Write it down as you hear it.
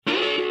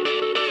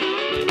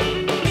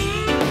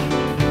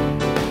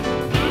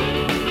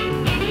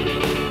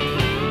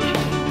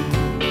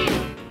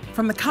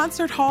From the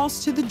concert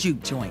halls to the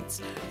juke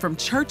joints, from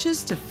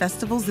churches to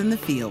festivals in the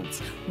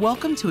fields,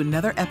 welcome to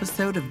another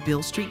episode of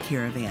Beale Street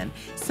Caravan,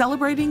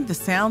 celebrating the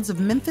sounds of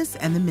Memphis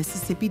and the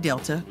Mississippi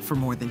Delta for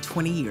more than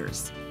 20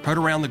 years. Heard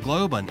around the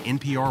globe on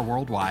NPR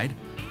Worldwide,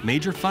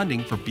 major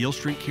funding for Beale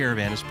Street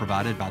Caravan is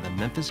provided by the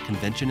Memphis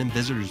Convention and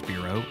Visitors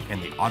Bureau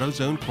and the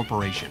AutoZone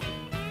Corporation.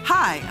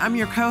 Hi, I'm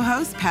your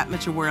co-host, Pat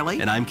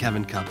Mitchell-Worley. And I'm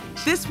Kevin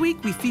Cummings. This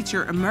week, we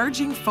feature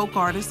emerging folk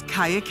artist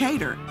Kaya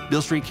Cater.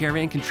 Beale Street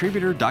Caravan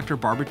contributor Dr.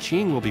 Barbara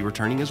Ching will be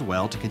returning as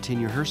well to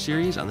continue her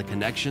series on the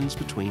connections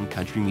between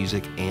country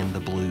music and the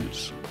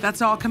blues.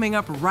 That's all coming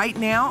up right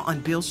now on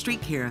Beale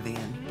Street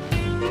Caravan.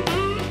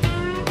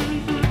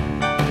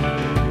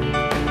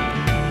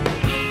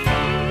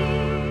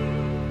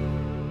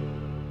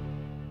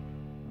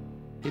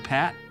 Hey,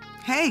 Pat.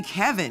 Hey,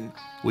 Kevin.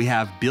 We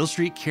have Beale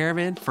Street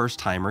Caravan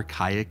first-timer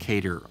Kaya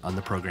Cater on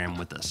the program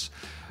with us.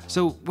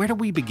 So where do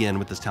we begin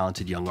with this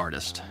talented young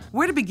artist?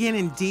 Where to begin,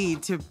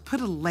 indeed. To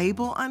put a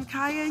label on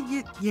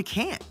Kaya, you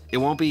can't. It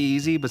won't be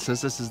easy, but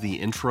since this is the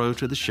intro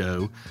to the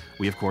show,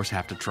 we of course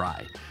have to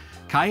try.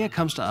 Kaya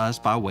comes to us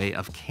by way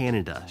of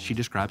Canada. She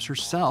describes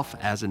herself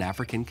as an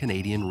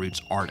African-Canadian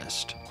roots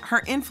artist.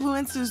 Her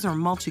influences are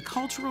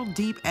multicultural,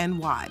 deep, and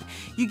wide.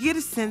 You get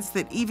a sense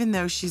that even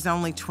though she's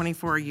only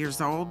 24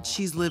 years old,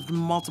 she's lived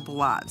multiple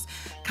lives.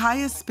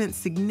 Kaya spent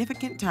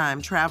significant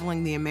time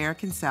traveling the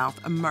American South,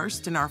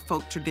 immersed in our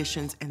folk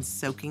traditions and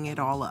soaking it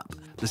all up.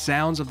 The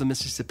sounds of the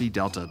Mississippi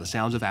Delta, the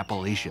sounds of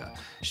Appalachia.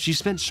 She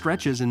spent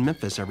stretches in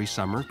Memphis every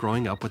summer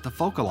growing up with the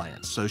Folk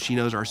Alliance, so she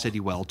knows our city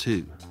well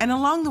too. And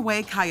along the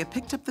way, Kaya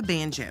picked up the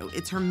banjo.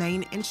 It's her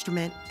main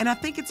instrument, and I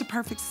think it's a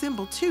perfect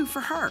symbol too for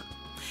her.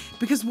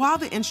 Because while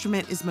the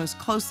instrument is most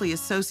closely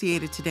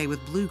associated today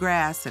with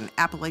bluegrass and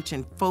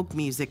Appalachian folk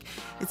music,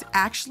 it's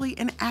actually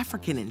an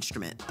African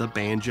instrument. The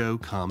banjo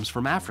comes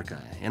from Africa,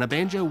 and a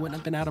banjo wouldn't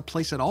have been out of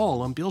place at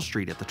all on Beale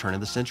Street at the turn of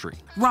the century.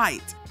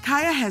 Right.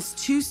 Kaya has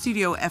 2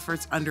 studio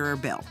efforts under her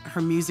belt.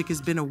 Her music has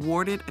been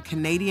awarded a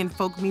Canadian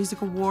Folk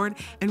Music Award,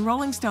 and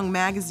Rolling Stone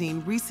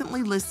magazine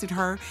recently listed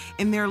her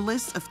in their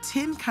list of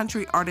 10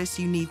 country artists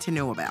you need to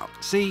know about.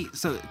 See,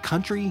 so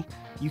country,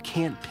 you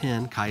can't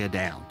pin Kaya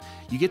down.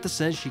 You get the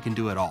sense she can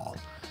do it all.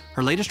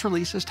 Her latest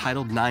release is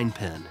titled Nine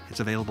Pin.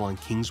 It's available on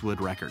Kingswood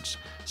Records.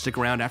 Stick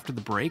around after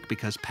the break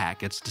because Pat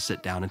gets to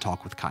sit down and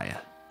talk with Kaya.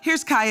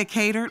 Here's Kaya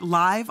Cater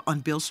live on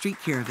Beale Street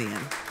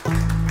Caravan.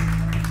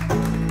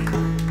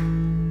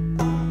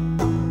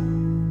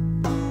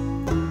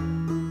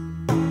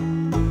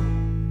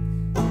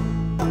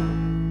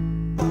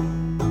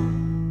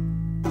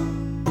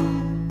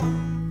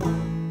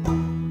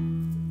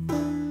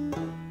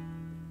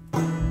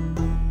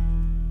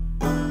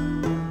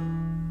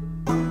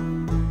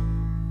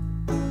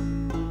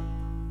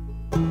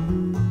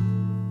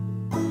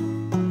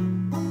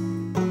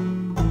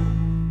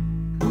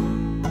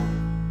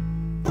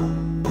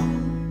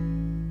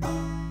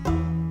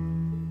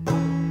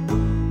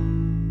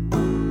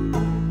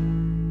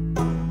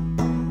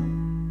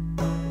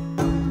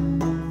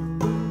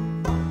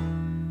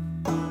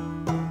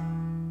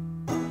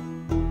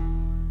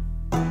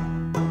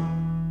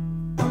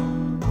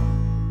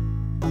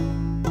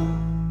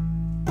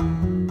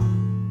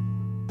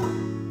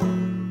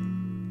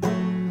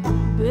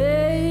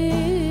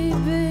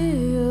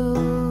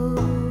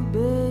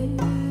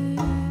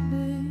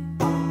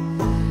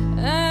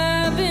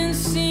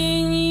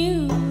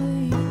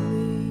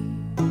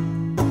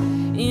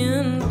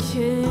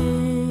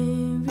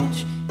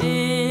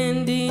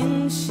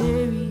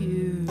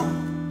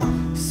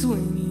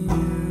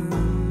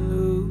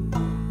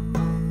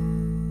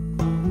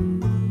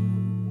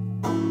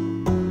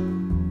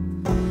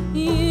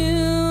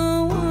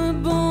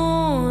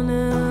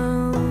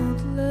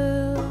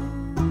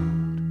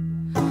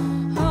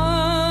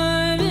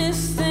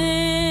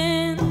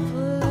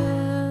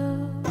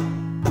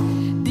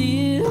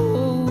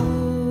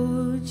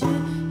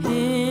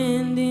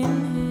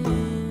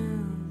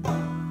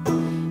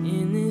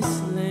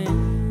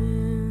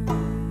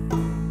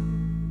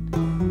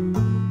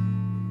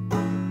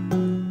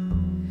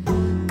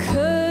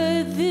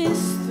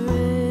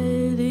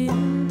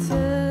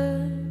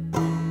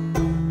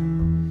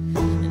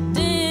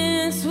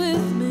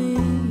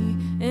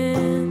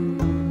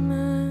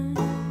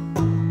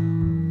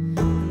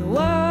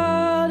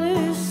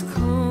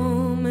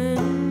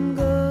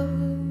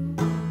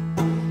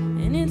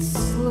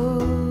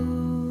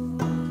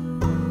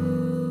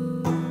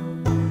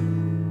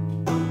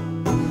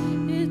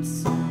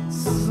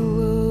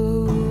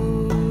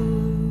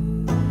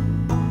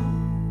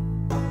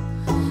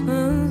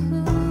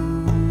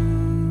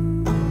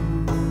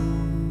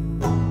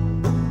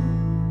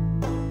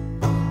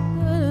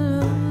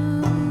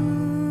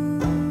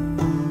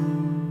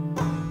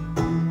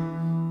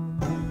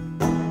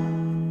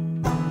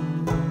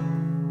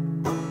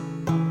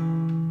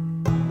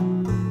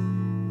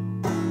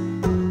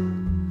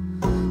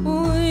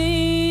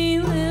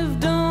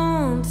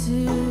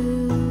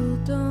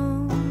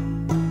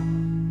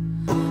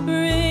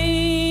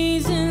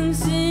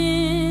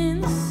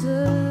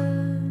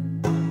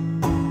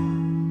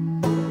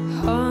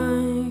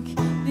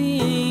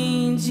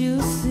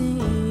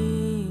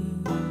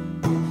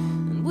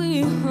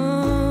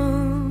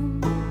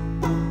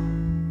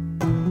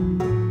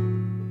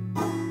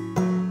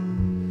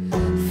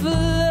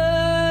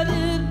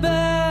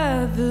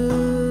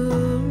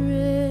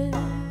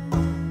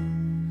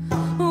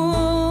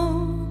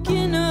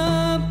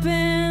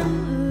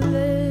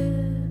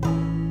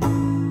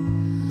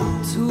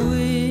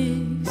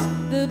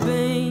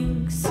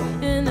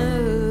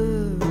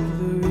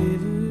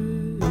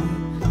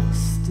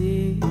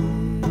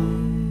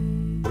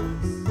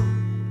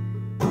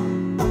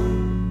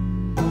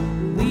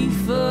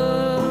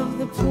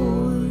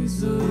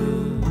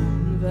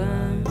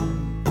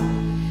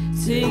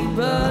 Take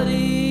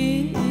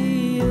body,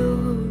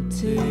 oh,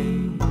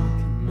 take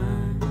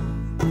mind.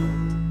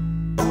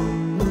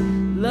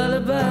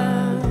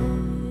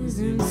 Lullabies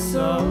and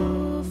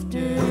soft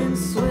and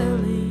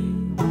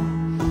swelling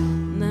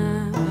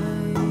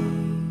night.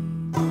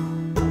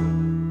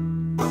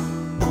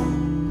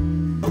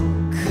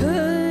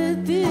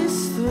 Cut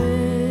this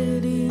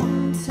thread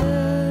in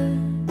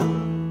time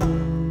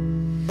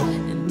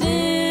and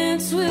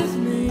dance with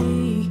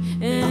me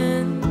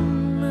and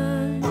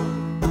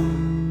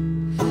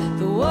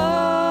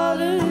whoa.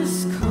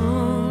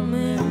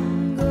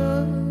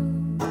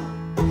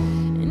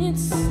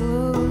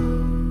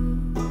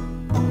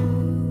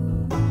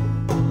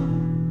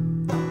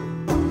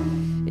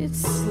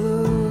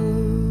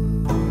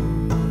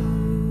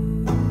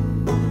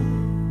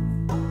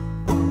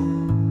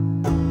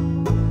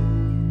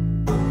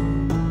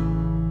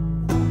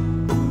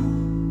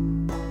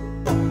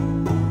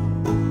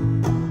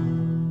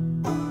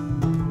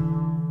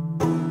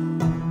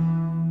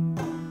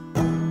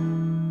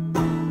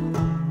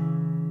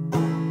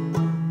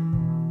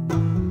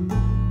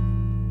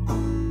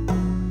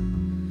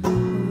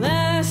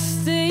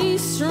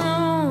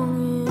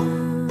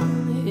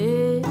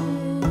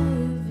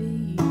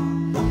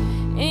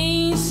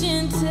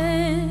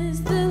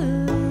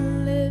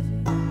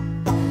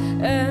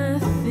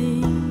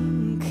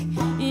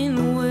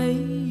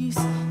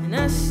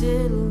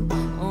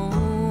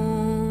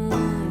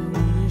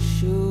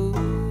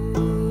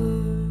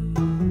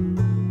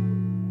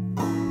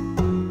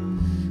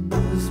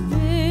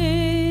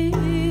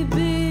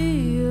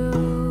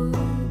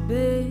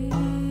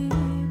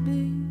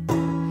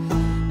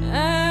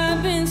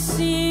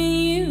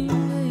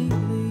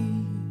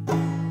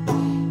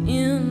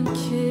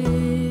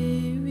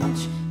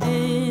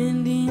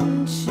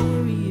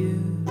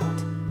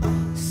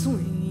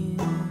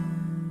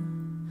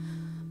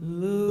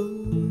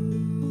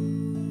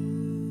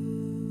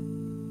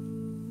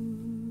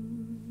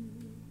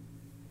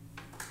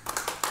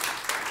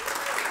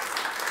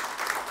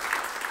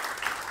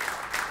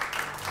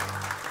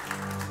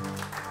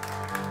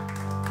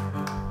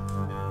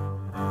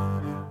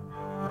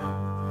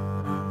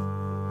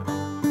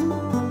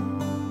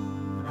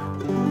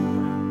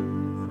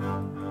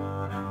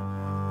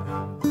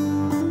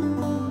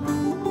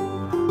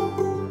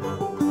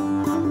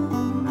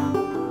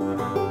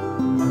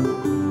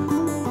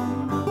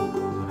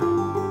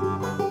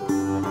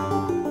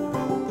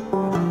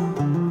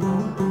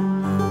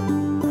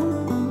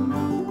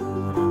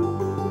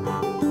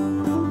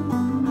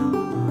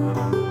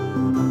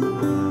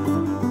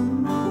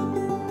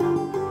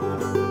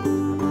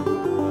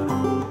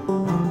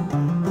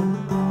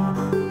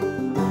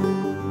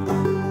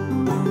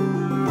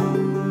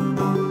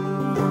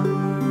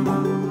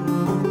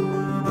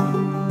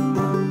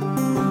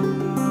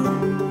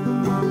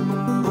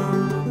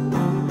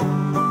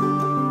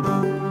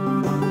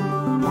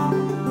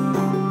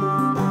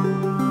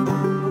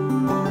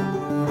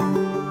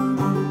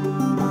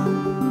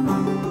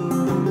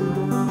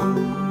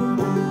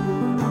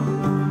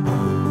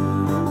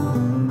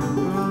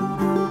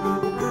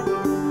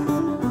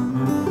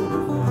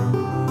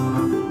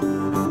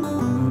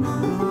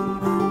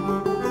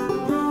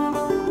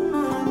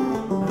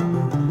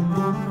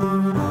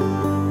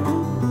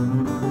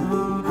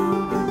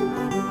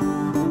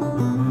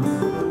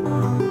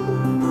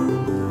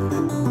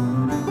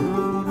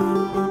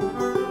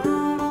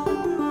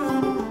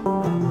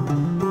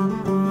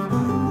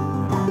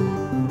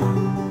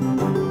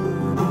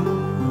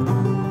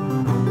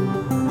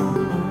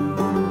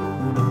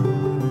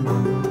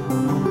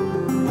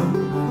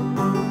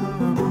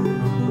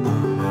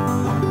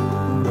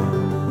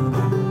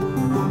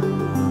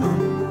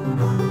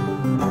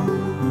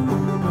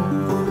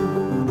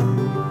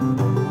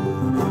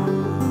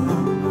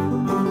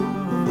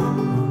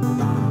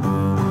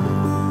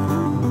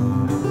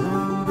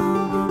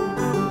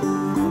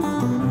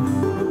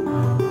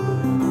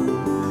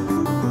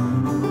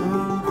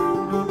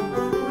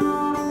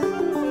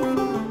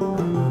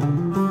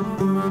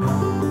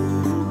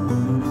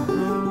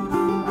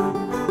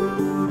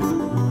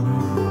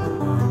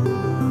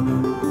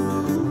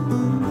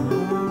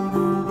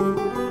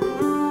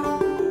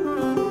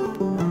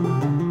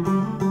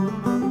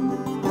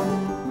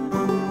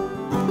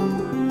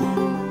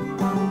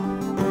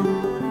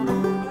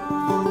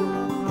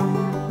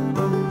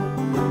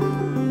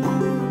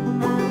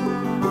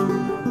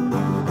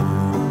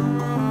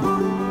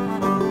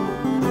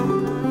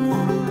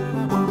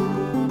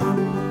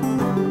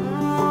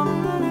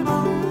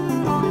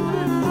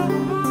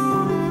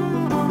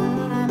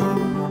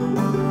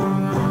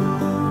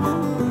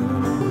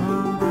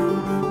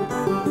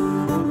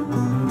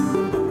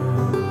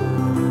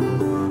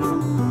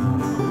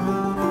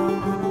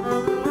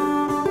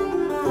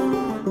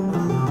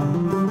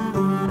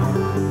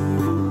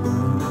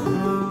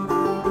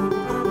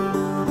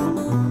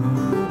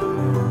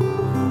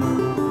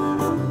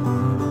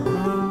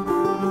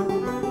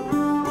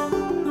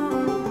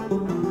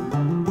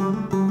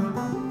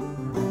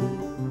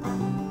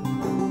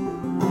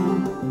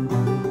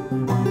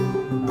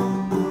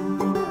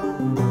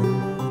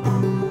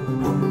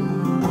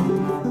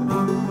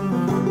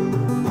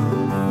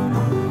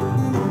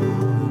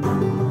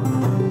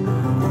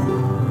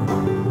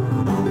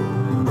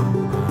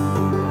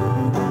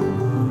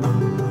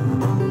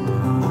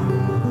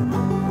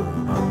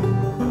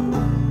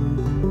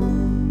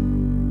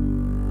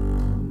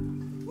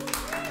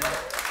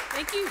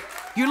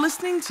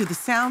 to the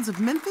sounds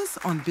of Memphis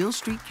on Beale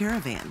Street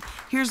Caravan.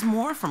 Here's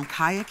more from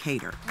Kaya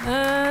Cater.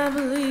 I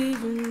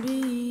believe in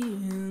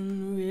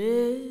being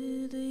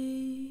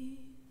ready.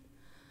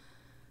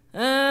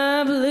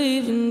 I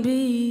believe in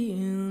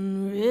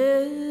being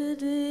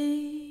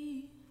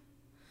ready.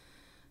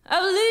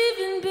 I believe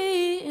in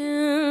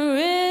being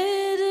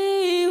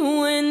ready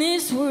when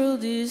this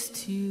world is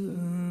to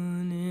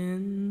an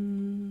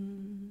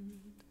end.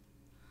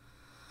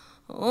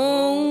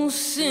 Oh,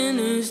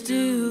 sinners,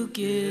 do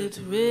get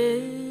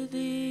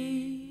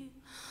ready.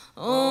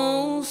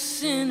 Oh,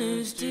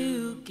 sinners,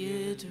 do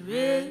get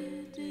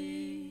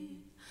ready.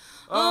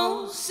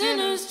 Oh,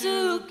 sinners,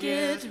 do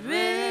get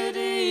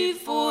ready,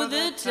 for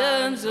the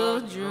times are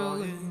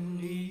drawing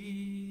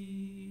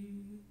near.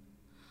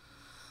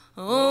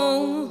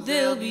 Oh,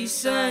 there'll be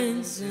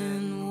signs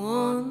and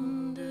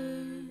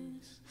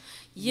wonders.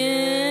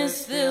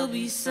 Yes, there'll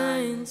be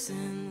signs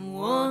and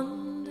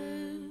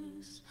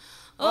wonders.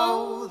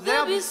 Oh,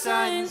 there'll be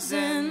signs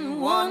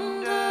and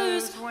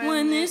wonders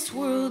when this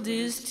world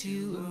is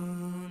to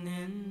an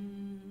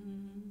end.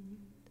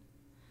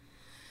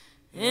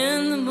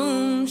 And the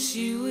moon,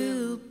 she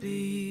will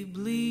be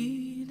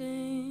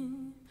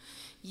bleeding.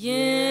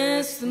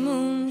 Yes, the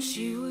moon,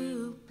 she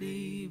will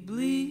be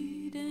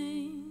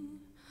bleeding.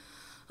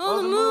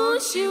 Oh, the moon,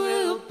 she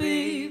will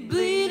be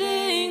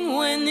bleeding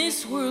when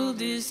this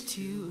world is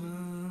to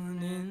an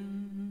end.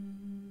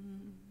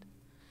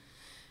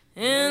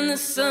 And the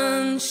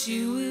sun,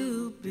 she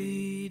will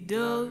be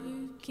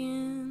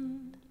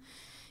darkened.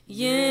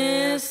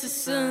 Yes, the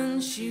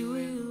sun, she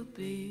will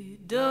be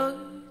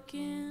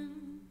darkened.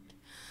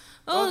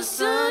 Oh, the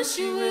sun,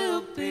 she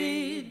will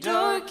be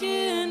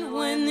darkened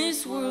when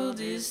this world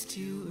is to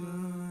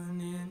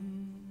an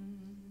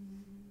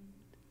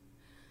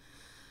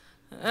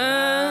end.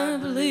 I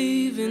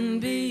believe in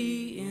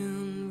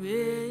being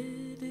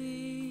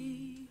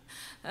ready.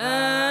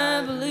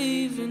 I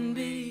believe in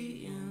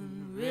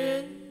being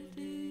ready.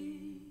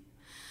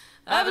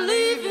 I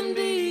believe in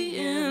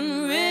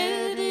being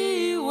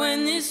ready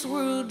when this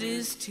world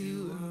is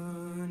to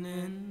an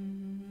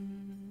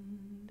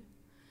end.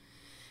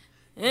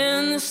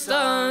 And the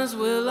stars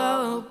will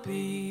all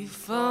be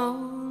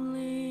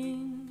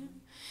falling.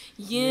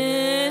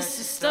 Yes,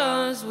 the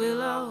stars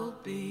will all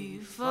be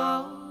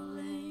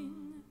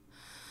falling.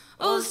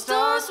 Oh, the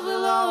stars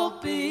will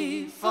all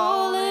be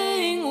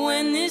falling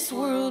when this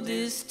world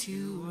is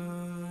to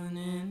an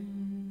end.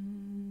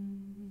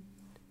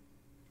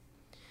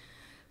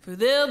 For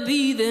there'll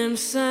be them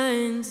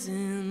signs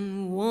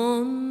and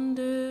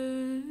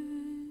wonders.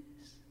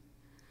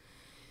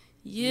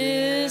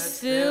 Yes,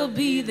 there'll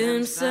be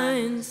them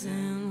signs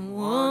and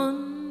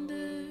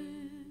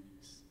wonders.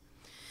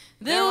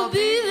 There will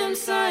be them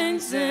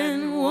signs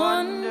and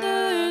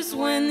wonders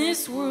when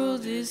this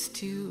world is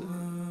to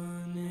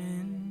an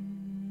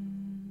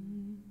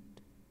end.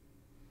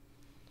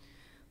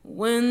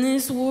 When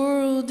this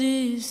world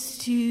is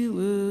to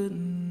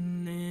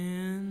an end.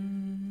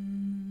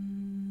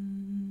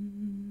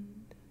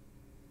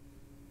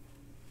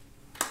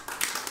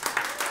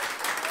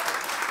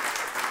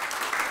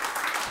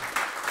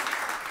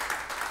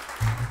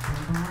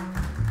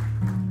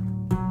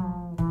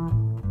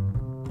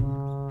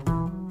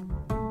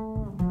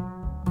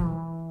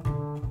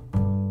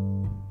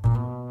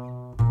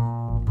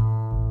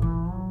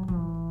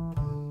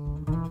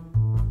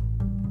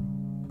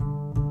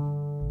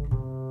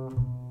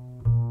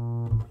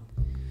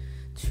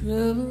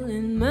 Trouble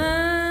in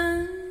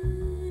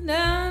mind,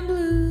 I'm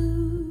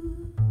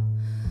blue,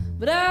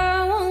 but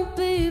I won't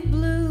be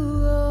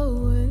blue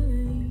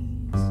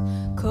always,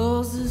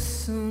 'cause the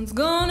sun's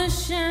gonna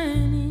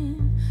shine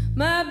in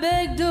my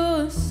back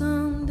door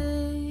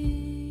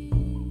someday.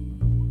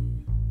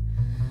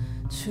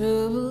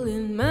 Trouble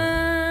in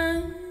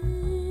mind,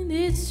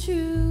 it's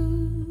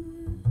true,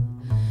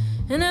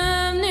 and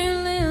I've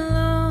nearly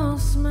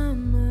lost my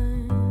mind.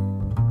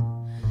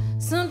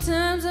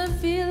 Sometimes I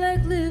feel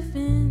like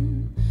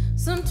living,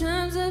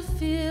 sometimes I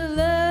feel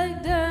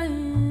like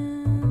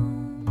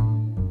dying.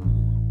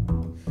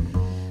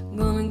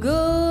 Gonna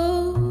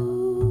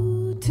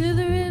go to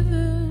the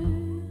river,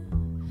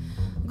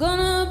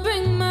 gonna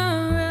bring my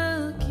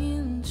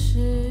rocking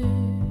chair,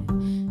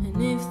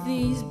 and if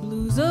these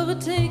blues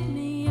overtake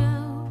me,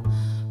 I'll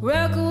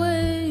rock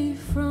away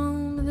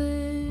from there.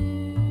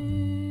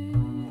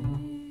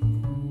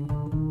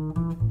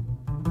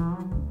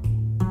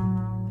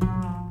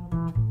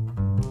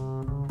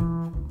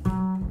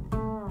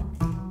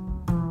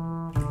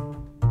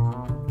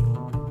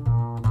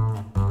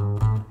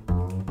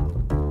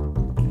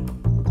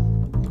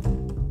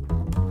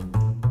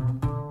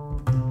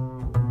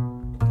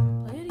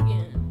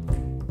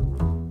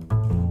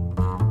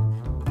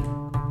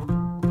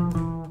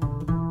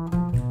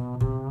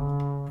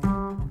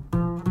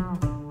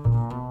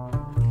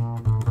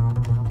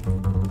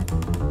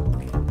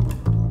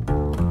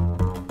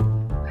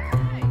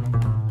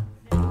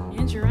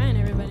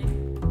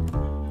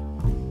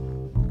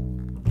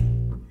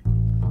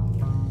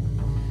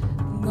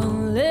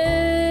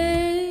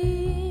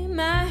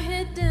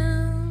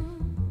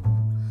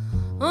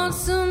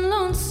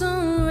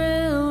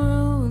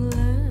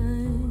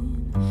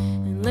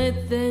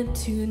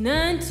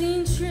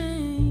 19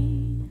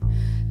 train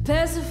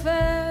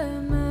pacify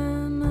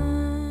my mind.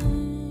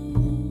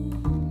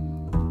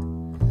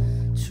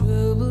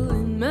 Trouble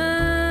in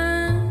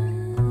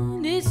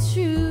mind, it's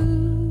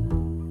true,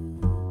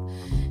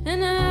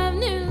 and I've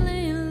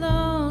nearly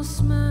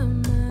lost my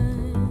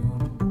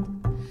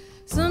mind.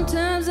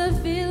 Sometimes I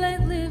feel like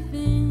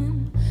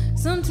living,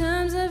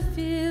 sometimes I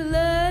feel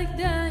like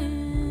dying.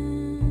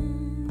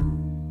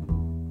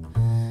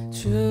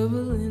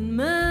 Trouble in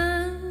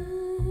mind,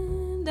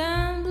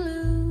 I'm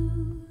blue,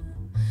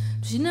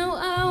 but you know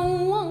I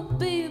won't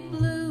be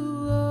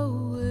blue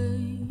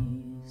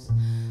always,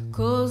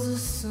 'cause the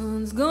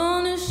sun's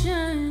gonna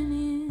shine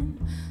in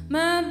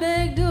my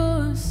back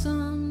door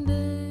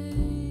someday.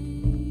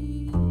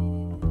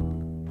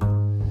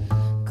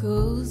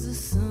 'Cause the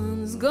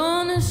sun's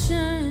gonna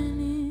shine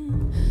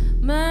in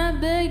my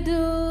back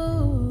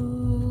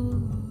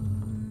door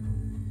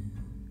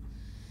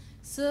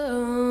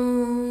someday.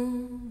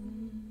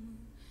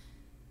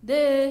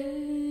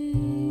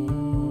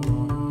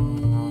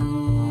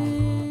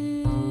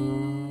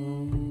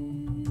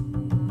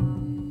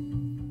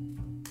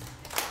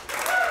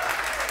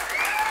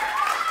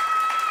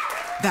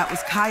 That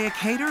was Kaya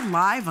Cater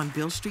live on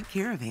Beale Street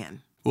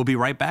Caravan. We'll be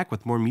right back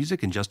with more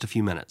music in just a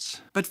few minutes.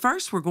 But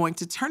first, we're going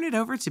to turn it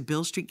over to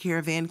Beale Street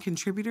Caravan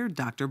contributor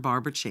Dr.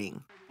 Barbara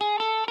Ching.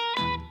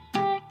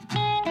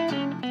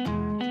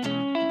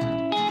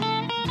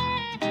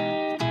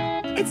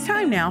 It's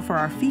time now for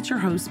our feature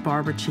host,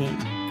 Barbara Ching.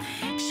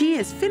 She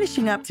is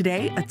finishing up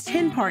today a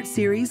 10-part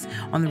series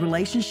on the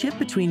relationship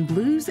between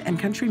blues and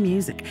country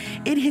music.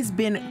 It has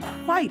been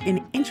quite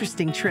an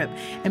interesting trip,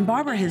 and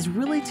Barbara has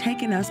really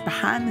taken us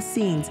behind the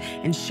scenes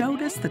and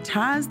showed us the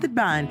ties that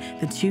bind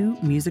the two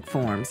music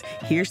forms.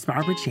 Here's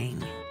Barbara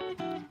Ching.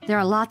 There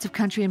are lots of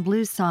country and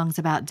blues songs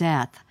about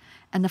death,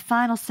 and the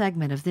final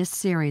segment of this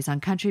series on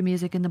country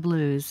music and the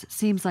blues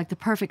seems like the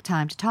perfect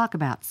time to talk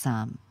about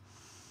some.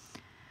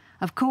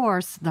 Of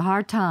course, the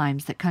hard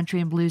times that country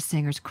and blues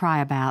singers cry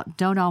about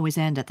don't always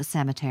end at the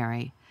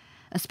cemetery,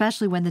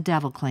 especially when the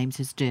devil claims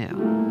his due.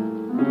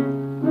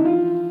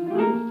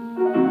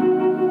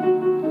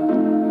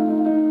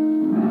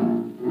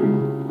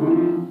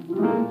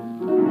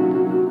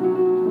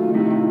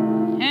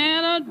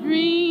 Had a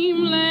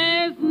dream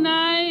last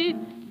night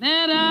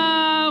that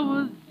I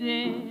was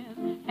dead.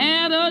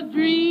 Had a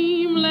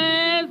dream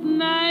last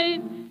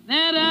night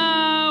that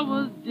I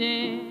was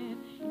dead.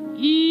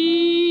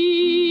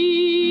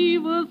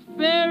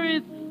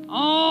 Spirits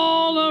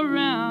all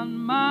around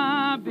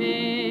my bed.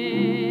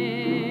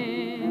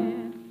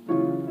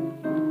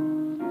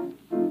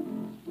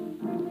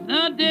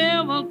 The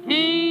devil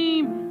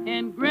came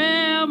and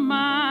grabbed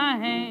my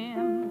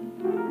hand.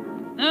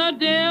 The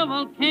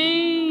devil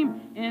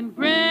came and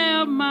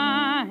grabbed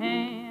my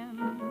hand.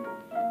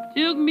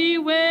 Took me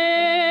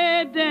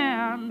way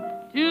down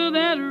to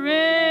that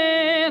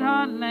red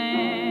hot land.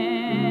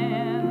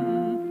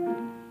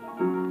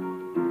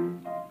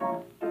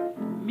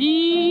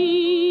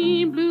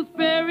 Mean blue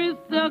sparrows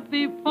stuck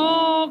their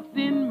forks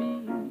in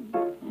me.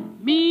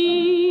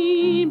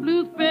 Mean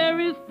blue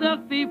sparrows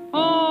stuck their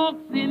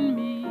forks in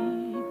me.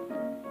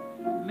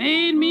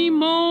 Made me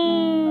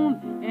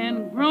moan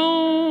and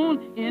groan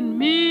in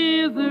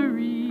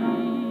misery.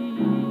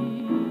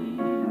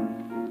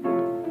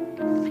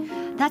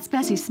 That's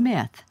Bessie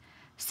Smith,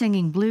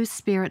 singing Blue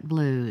Spirit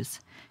Blues.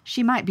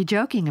 She might be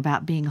joking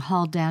about being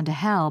hauled down to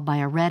hell by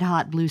a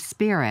red-hot blue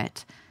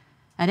spirit.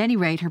 At any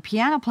rate, her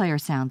piano player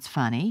sounds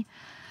funny.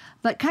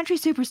 But country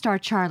superstar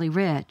Charlie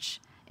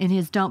Rich, in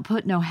his Don't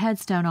Put No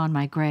Headstone on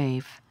My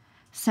Grave,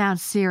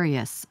 sounds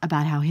serious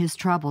about how his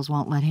troubles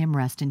won't let him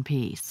rest in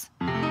peace.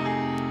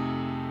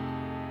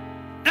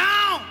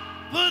 Don't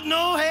put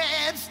no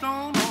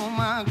headstone on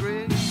my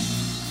grave.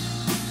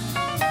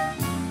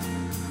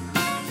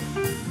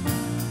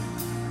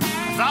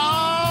 'Cause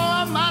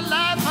all my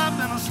life I've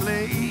been a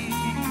slave.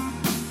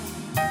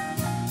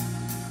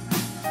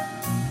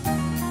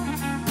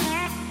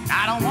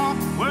 I don't want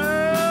the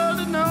world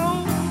to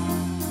know.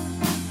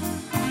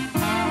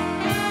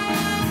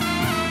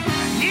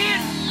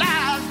 Here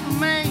lies the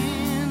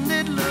man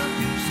that loved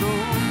you so.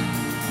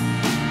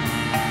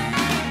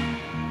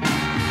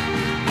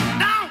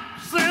 Don't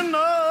send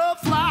no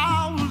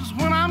flowers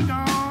when I'm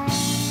gone.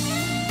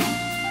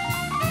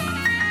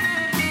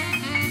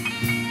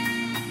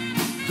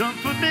 Just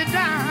put me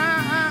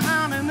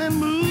down and then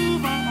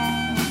move on.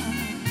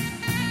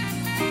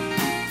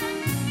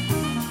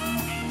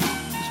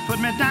 Put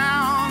me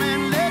down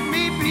and let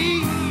me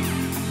be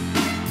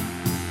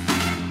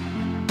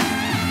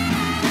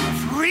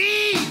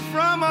free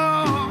from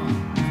all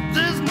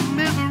this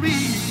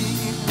misery.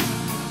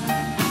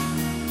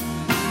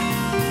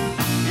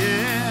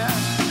 Yeah,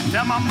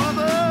 tell my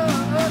mother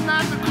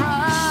not to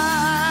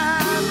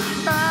cry,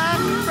 not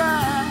to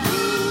cry.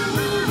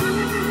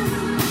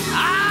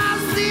 I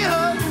see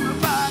her in the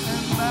by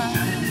and by.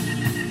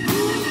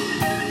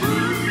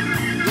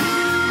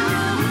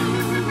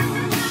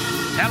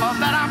 Tell her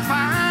that I'm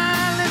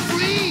finally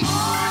free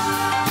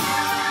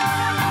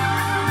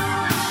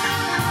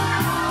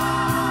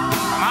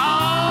from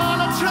all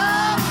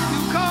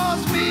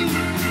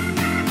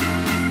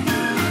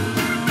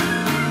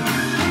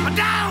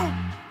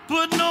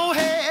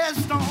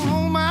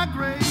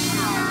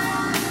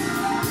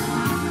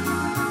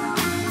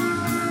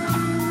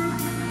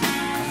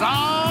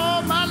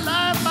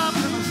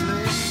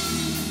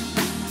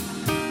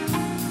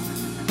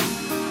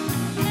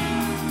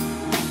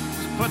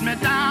put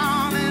me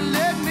down and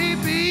let me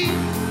be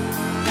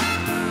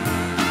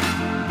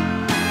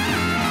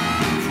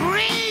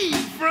free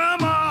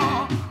from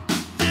all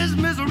this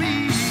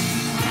misery.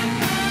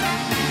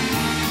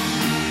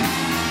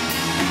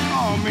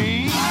 Oh,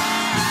 me.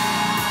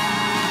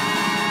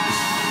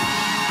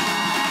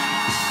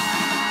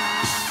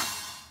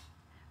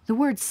 The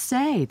words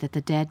say that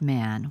the dead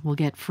man will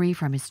get free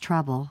from his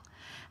trouble,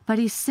 but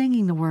he's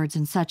singing the words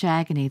in such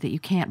agony that you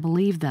can't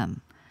believe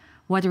them,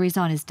 whether he's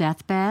on his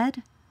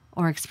deathbed,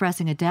 or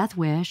expressing a death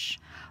wish,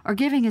 or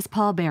giving his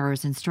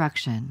pallbearers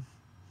instruction.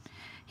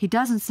 He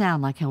doesn't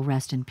sound like he'll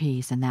rest in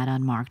peace in that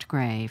unmarked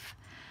grave.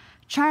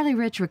 Charlie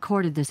Rich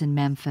recorded this in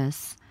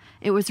Memphis.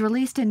 It was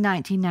released in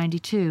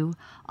 1992,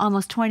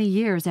 almost 20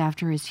 years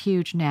after his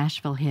huge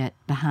Nashville hit,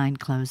 Behind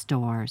Closed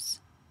Doors.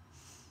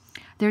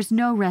 There's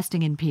no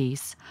resting in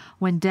peace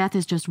when death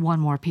is just one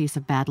more piece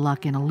of bad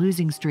luck in a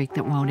losing streak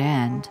that won't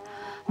end.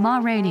 Ma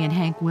Rainey and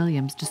Hank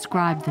Williams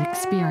describe the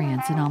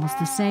experience in almost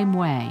the same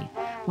way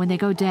when they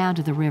go down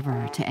to the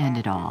river to end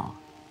it all.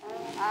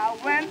 I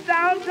went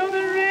down to the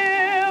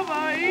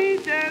river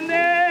each and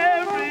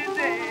every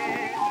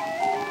day,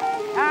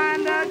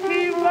 and I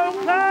keep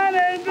on trying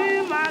to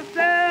give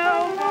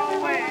myself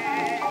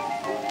away.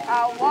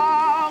 I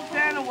walked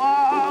and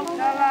walked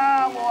till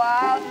I wore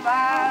out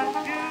my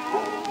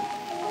shoes.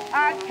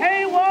 I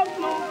can't walk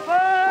no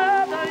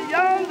further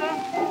yonder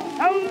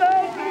on the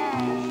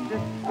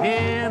blues.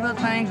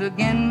 Everything's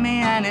against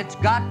me and it's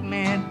got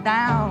me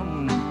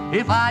down.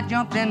 If I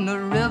jumped in the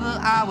river,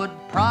 I would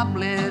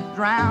probably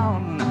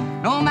drown.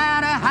 No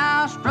matter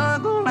how I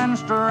struggle and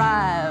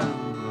strive,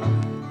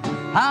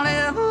 I'll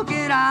never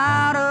get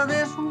out of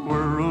this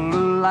world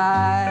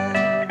alive.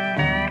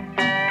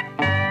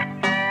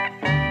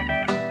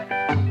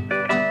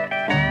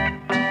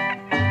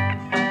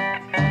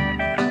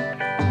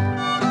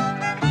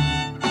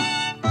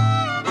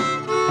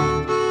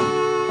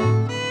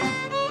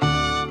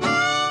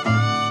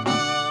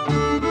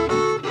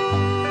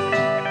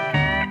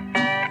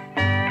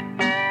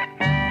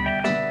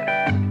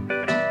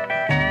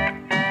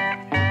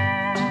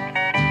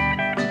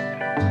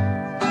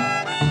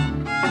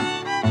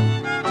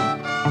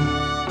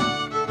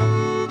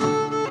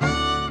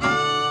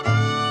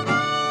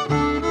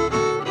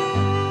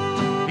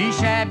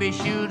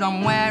 Shoes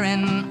I'm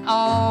wearing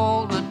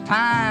all the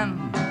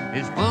time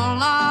is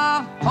full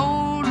of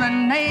holes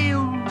and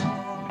nails.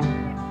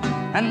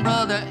 And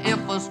brother,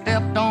 if I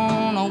stepped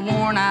on a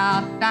worn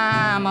out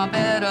dime, I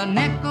bet a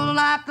nickel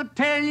I could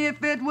tell you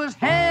if it was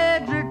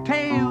heads or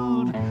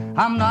tails.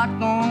 I'm not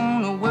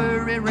gonna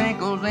worry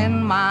wrinkles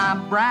in my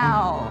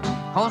brow,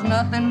 'cause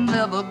nothing's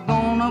ever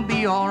gonna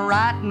be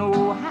alright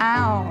no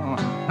how.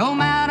 No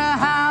matter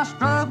how I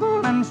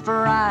struggle and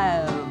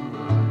strive,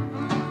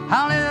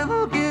 I'll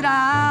never get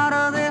out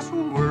of this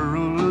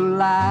world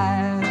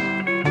alive.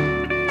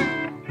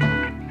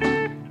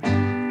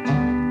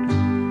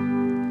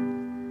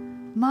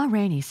 Ma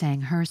Rainey sang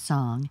her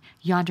song,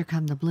 Yonder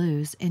Come the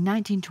Blues, in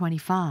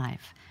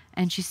 1925,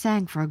 and she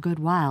sang for a good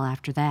while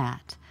after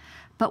that.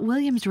 But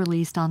Williams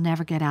released I'll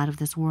Never Get Out of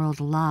This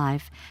World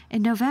Alive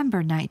in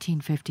November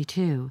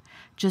 1952,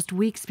 just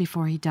weeks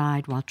before he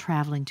died while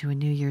traveling to a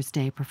New Year's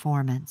Day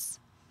performance.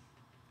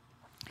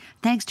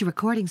 Thanks to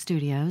recording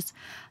studios,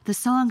 the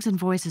songs and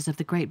voices of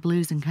the great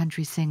blues and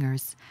country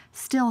singers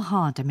still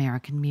haunt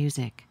American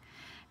music.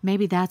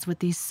 Maybe that's what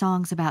these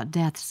songs about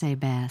death say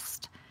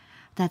best.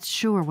 That's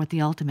sure what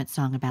the ultimate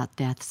song about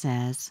death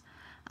says.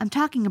 I'm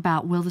talking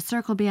about Will the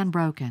Circle Be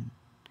Unbroken?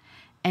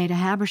 Ada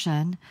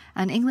Habershon,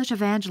 an English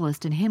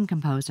evangelist and hymn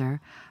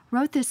composer,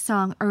 wrote this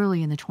song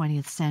early in the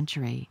 20th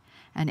century,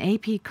 and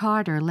A.P.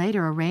 Carter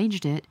later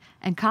arranged it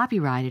and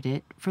copyrighted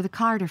it for the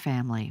Carter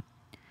family.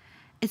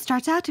 It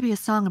starts out to be a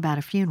song about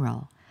a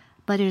funeral,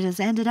 but it has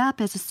ended up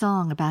as a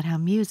song about how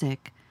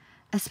music,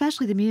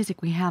 especially the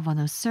music we have on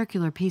those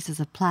circular pieces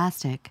of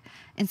plastic,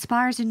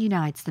 inspires and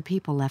unites the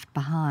people left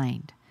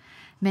behind.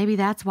 Maybe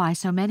that's why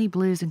so many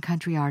blues and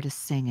country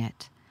artists sing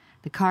it.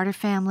 The Carter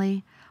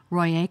family,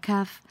 Roy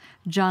Acuff,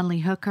 John Lee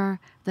Hooker,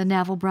 the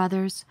Neville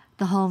Brothers,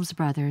 the Holmes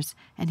Brothers,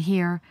 and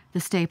here,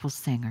 the Staples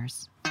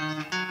Singers.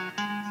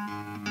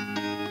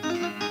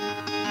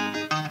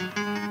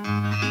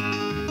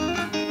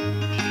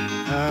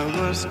 I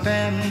was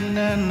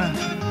standing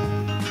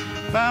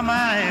by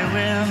my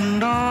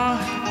window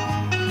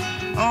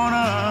on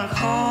a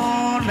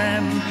cold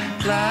and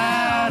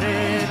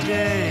cloudy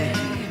day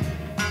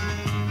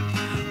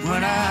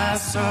when I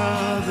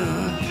saw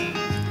the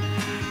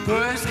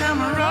birds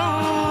come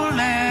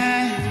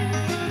rolling,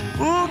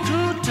 oh,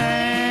 to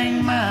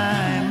take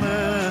my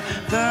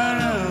mother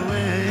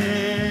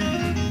away.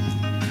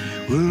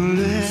 Will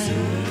the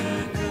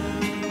circle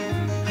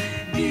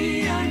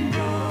be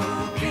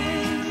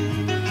unbroken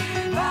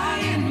by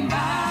and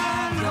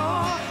by,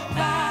 Lord,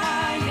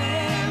 by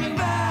and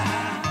by?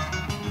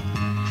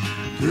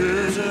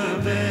 There's a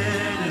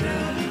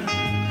better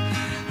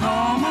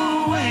home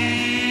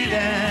awaiting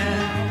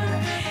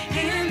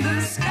in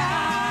the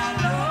sky,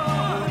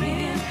 Lord,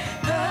 in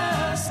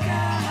the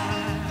sky.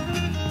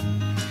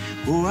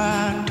 Oh,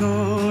 I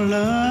told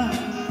her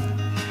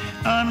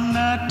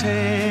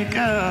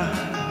Undertaker,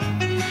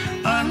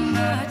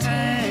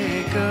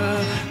 Undertaker,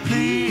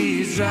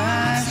 please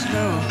ride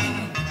slow.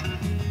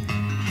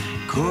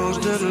 'Cause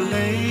the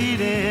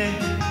lady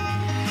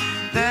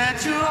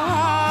that you're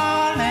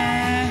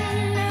hauling,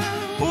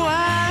 oh,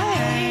 I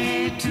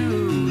hate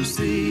to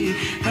see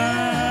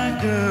her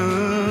go.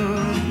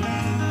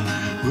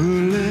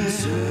 Well,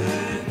 it's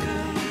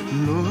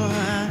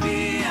Lord,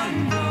 be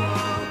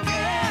unbroken,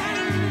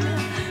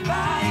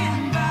 by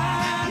and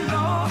by,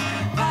 Lord,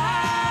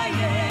 by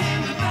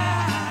and by.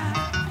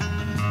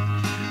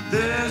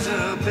 There's a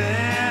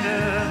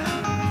better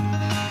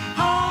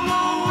home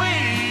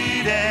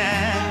awaiting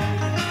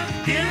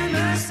in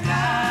the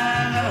sky,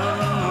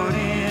 Lord,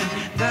 in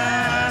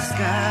the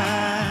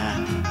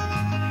sky.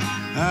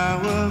 I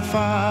will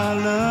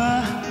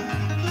follow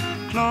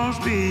close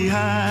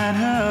behind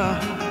her,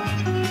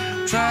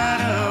 try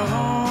to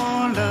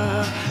hold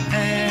her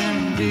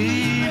and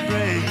be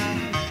brave,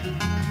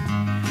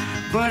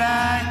 but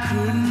I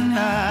could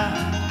not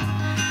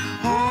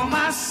hold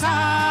my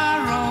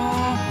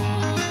sorrow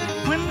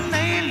when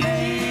they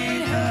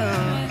laid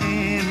her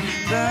in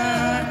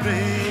the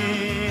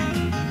grave.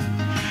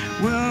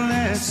 Will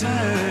that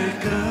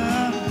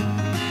circle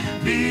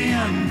be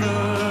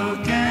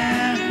unbroken?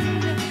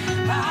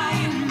 By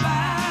and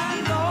by,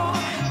 Lord,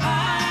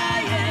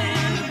 by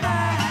and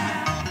by.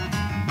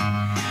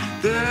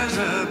 There's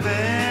a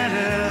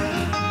better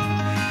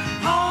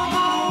home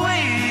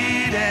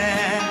awaiting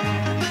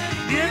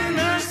in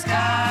the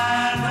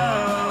sky,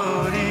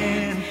 Lord,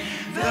 in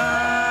the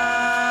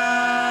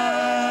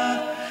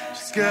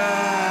sky.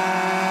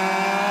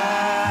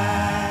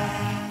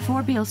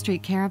 For Beale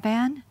Street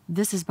Caravan,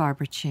 this is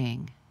Barbara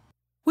Ching.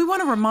 We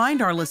want to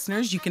remind our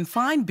listeners you can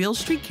find Beale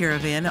Street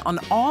Caravan on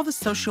all the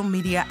social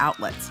media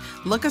outlets.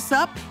 Look us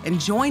up and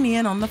join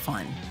in on the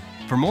fun.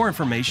 For more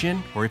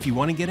information, or if you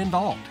want to get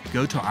involved,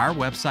 go to our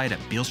website at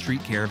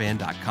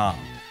BealeStreetCaravan.com.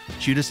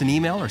 Shoot us an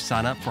email or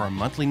sign up for our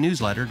monthly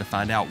newsletter to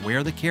find out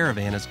where the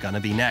caravan is going to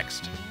be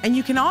next. And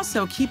you can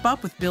also keep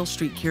up with Beale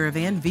Street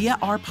Caravan via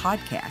our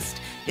podcast.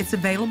 It's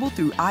available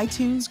through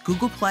iTunes,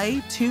 Google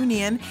Play,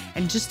 TuneIn,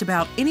 and just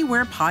about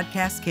anywhere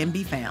podcasts can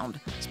be found.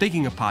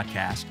 Speaking of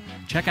podcasts,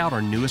 check out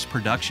our newest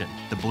production,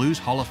 the Blues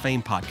Hall of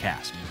Fame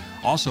podcast,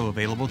 also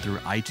available through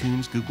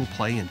iTunes, Google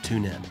Play, and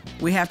TuneIn.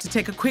 We have to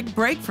take a quick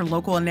break for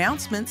local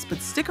announcements,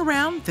 but stick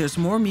around, there's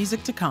more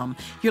music to come.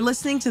 You're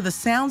listening to the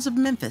Sounds of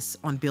Memphis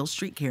on Beale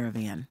Street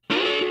Caravan.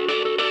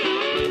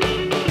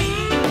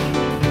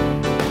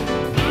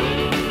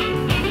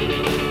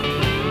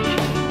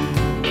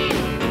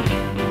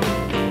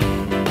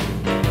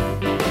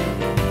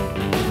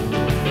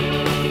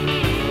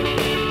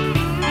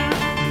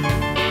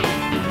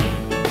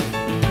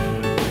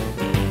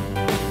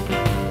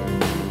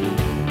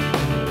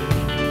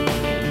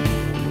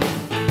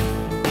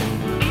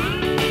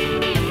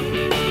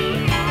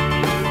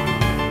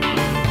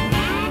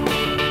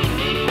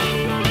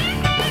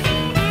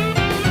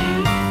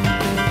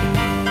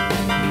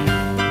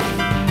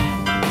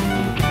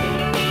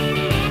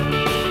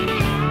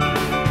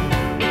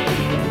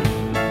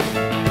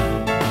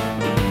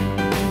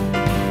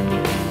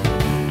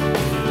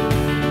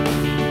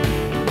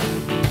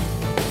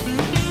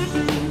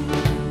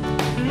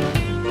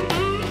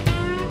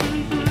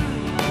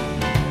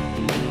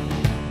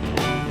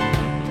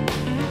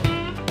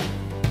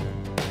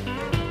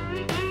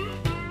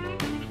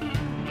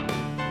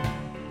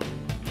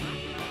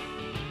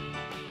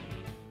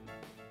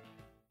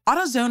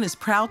 AutoZone is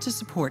proud to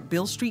support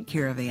Beale Street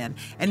Caravan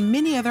and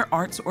many other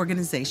arts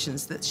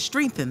organizations that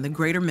strengthen the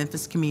greater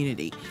Memphis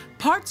community.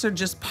 Parts are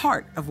just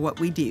part of what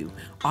we do.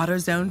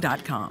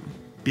 AutoZone.com.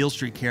 Beale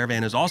Street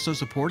Caravan is also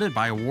supported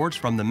by awards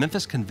from the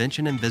Memphis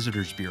Convention and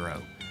Visitors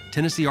Bureau,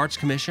 Tennessee Arts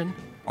Commission,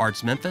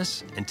 Arts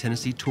Memphis, and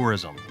Tennessee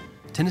Tourism.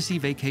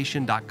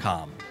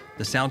 TennesseeVacation.com.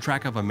 The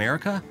soundtrack of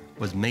America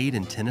was made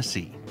in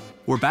Tennessee.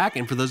 We're back,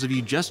 and for those of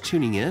you just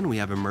tuning in, we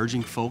have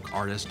emerging folk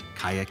artist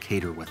Kaya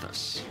Cater with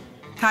us.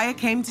 Kaya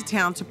came to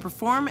town to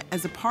perform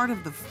as a part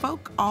of the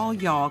Folk All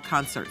Y'all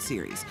concert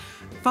series.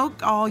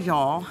 Folk All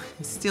Y'all,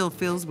 still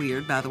feels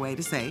weird, by the way,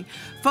 to say.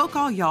 Folk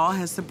All Y'all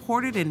has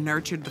supported and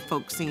nurtured the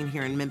folk scene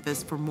here in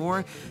Memphis for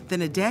more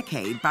than a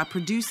decade by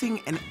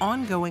producing an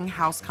ongoing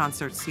house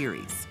concert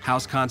series.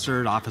 House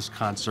concert, office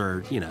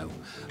concert,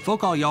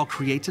 Folk All Y'all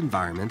creates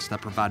environments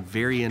that provide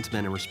very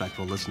intimate and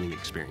respectful listening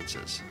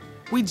experiences.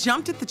 We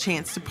jumped at the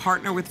chance to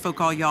partner with Folk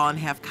All Y'all and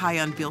have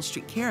Kaya on Beale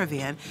Street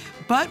Caravan,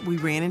 but we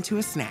ran into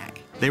a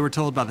snag. They were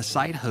told by the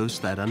site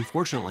host that,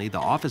 unfortunately, the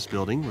office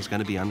building was going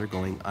to be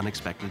undergoing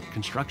unexpected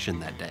construction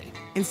that day.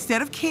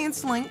 Instead of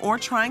canceling or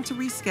trying to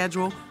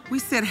reschedule, we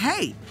said,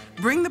 hey,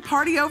 bring the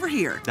party over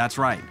here. That's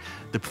right.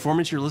 The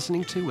performance you're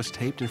listening to was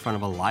taped in front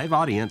of a live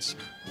audience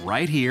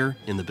right here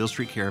in the Beale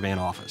Street Caravan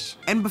office.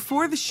 And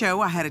before the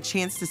show, I had a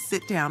chance to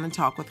sit down and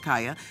talk with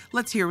Kaya.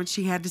 Let's hear what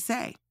she had to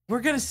say.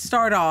 We're going to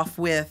start off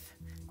with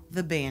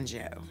the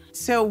banjo.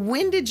 So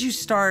when did you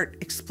start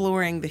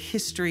exploring the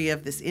history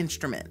of this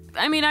instrument?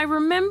 I mean, I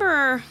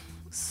remember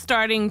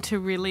starting to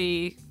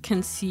really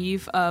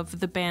conceive of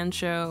the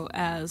banjo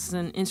as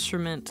an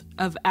instrument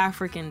of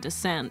African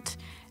descent,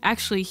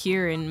 actually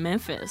here in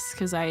Memphis,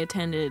 because I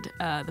attended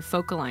the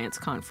Folk Alliance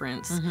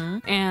conference.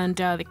 And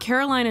the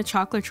Carolina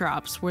Chocolate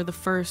Drops were the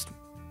first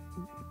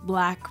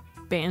black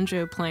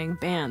banjo playing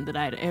band that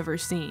I'd ever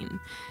seen.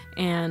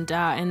 And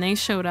they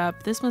showed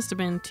up, this must have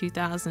been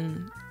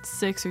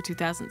 2006 or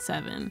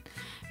 2007.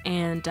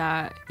 And,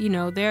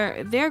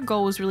 their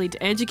goal was really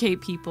to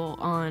educate people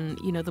on,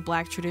 the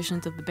black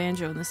traditions of the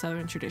banjo and the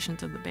southern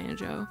traditions of the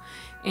banjo.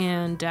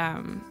 And,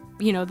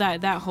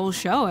 that whole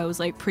show, I was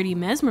like pretty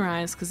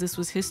mesmerized because this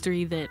was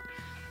history that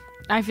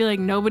I feel like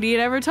nobody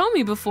had ever told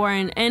me before.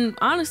 And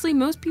honestly,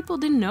 most people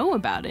didn't know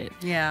about it.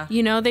 Yeah.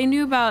 They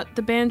knew about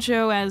the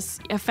banjo as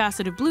a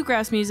facet of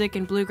bluegrass music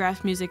and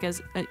bluegrass music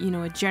as,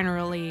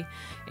 generally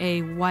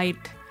a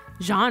white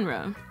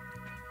genre.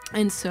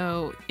 And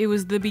so it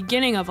was the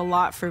beginning of a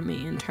lot for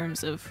me in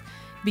terms of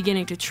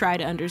beginning to try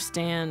to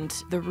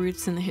understand the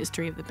roots and the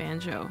history of the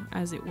banjo,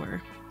 as it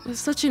were. It was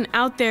such an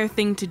out there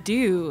thing to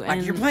do.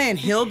 Like, you're playing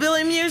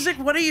hillbilly music?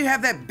 What do you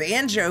have that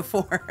banjo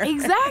for?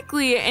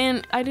 Exactly.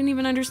 And I didn't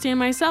even understand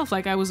myself.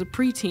 Like, I was a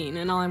preteen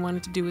and all I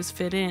wanted to do was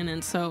fit in.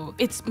 And so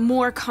it's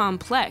more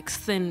complex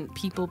than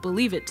people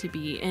believe it to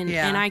be.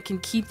 And I can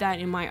keep that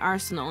in my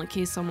arsenal in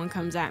case someone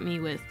comes at me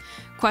with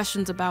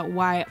questions about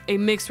why a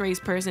mixed race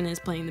person is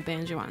playing the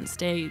banjo on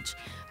stage.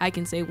 I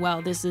can say,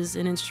 well, this is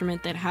an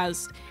instrument that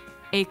has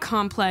a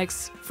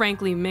complex,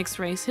 frankly, mixed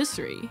race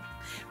history.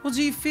 Well,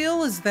 do you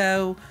feel as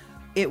though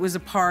it was a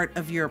part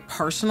of your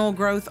personal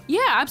growth?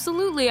 Yeah,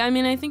 absolutely. I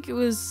mean, I think it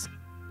was,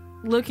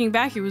 looking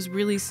back, it was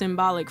really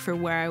symbolic for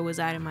where I was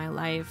at in my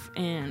life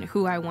and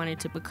who I wanted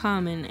to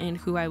become and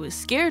who I was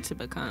scared to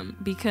become,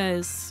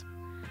 because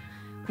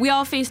we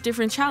all face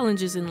different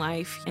challenges in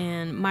life,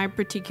 and my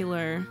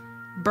particular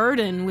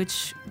burden,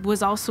 which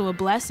was also a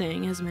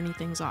blessing, as many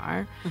things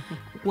are,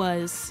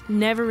 was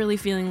never really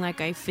feeling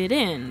like I fit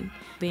in.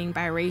 Being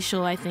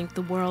biracial, I think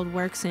the world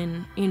works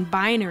in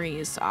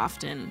binaries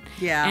often.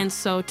 Yeah. And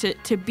so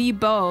to be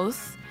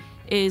both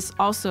is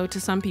also, to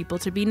some people,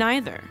 to be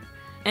neither.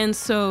 And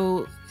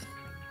so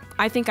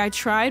I think I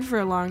tried for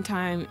a long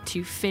time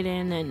to fit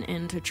in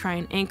and to try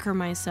and anchor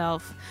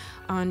myself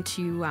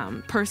onto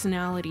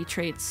personality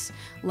traits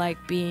like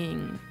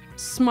being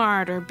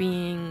smart or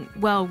being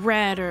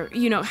well-read or,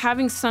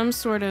 having some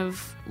sort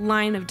of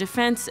line of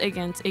defense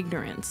against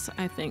ignorance,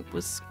 I think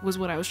was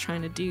what I was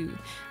trying to do.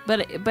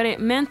 But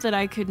it meant that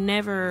I could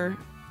never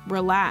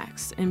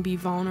relax and be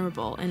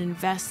vulnerable and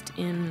invest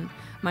in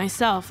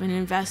myself and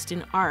invest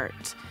in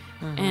art.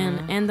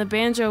 And the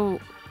banjo,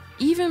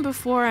 even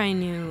before I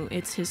knew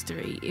its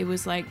history,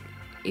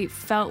 it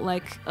felt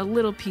like a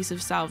little piece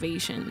of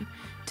salvation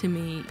to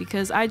me,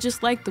 because I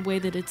just like the way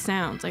that it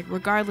sounds, like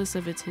regardless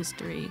of its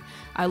history.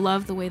 I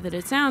love the way that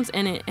it sounds,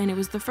 and it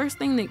was the first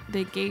thing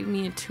that gave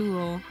me a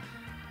tool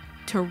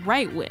to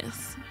write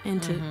with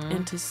and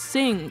to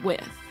sing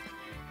with.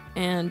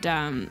 And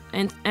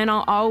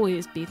I'll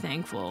always be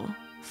thankful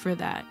for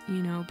that,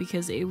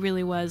 because it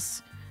really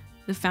was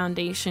the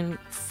foundation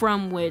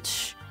from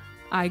which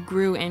I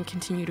grew and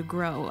continue to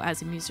grow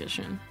as a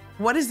musician.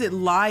 What is it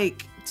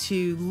like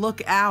to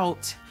look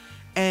out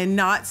and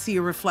not see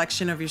a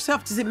reflection of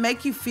yourself? Does it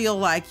make you feel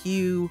like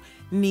you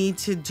need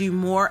to do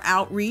more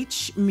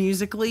outreach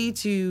musically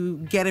to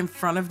get in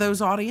front of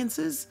those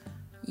audiences?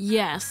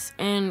 Yes,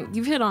 and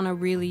you've hit on a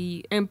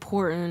really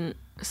important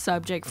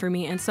subject for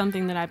me and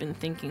something that I've been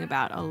thinking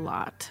about a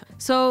lot.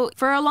 So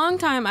for a long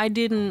time, I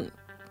didn't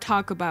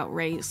talk about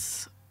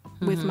race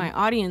with my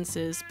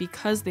audiences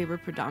because they were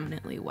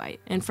predominantly white.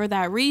 And for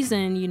that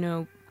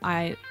reason,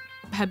 I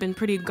have been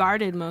pretty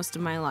guarded most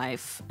of my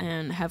life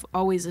and have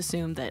always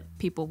assumed that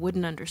people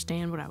wouldn't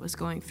understand what I was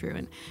going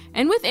through.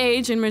 And with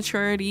age and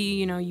maturity,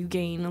 you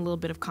gain a little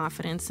bit of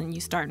confidence and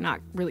you start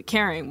not really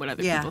caring what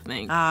other people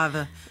think.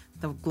 The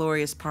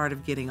glorious part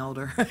of getting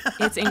older.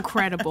 It's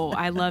incredible.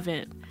 I love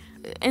it.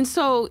 And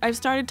so I've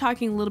started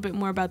talking a little bit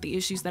more about the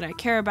issues that I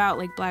care about,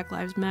 like Black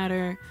Lives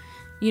Matter.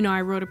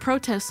 I wrote a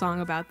protest song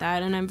about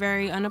that, and I'm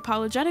very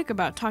unapologetic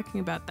about talking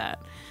about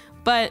that.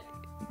 But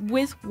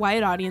with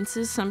white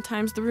audiences,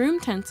 sometimes the room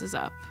tenses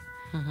up,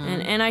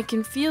 and I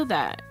can feel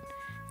that.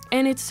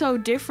 And it's so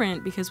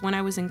different because when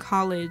I was in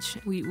college,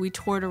 we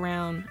toured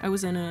around. I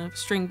was in a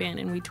string band,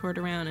 and we toured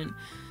around,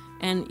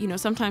 and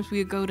sometimes we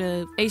would go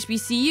to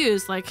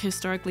HBCUs, like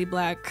historically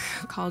black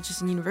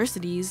colleges and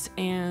universities,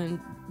 and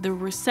the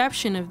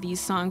reception of these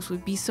songs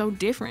would be so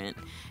different,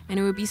 and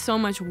it would be so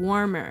much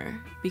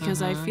warmer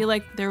because I feel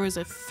like there was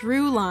a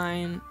through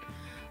line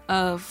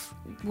of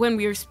when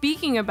we were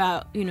speaking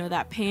about,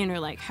 that pain or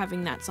like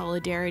having that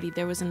solidarity,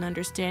 there was an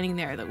understanding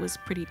there that was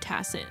pretty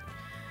tacit.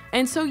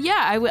 And so,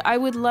 I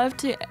would love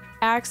to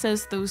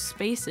access those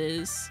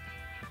spaces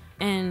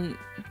and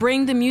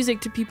bring the music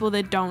to people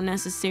that don't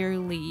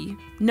necessarily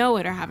know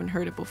it or haven't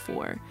heard it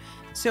before.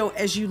 So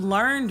as you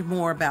learned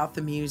more about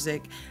the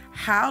music,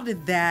 how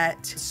did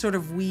that sort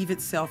of weave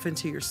itself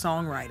into your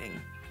songwriting?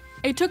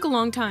 It took a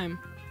long time.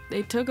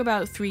 It took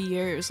about 3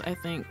 years, I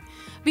think.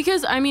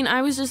 Because, I mean,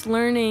 I was just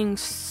learning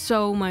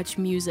so much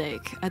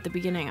music at the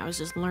beginning. I was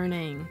just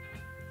learning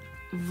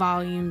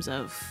volumes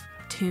of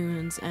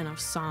tunes and of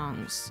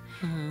songs.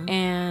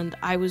 And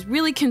I was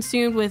really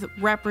consumed with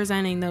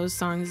representing those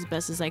songs as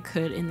best as I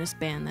could in this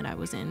band that I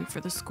was in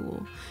for the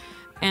school.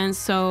 And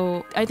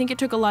so I think it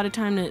took a lot of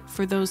time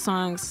for those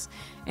songs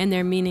and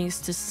their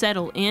meanings to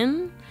settle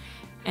in,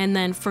 and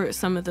then for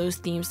some of those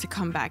themes to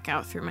come back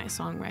out through my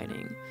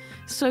songwriting.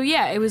 So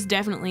yeah, it was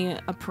definitely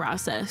a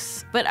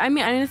process. But I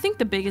mean, I think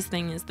the biggest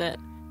thing is that,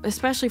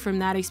 especially from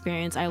that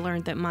experience, I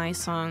learned that my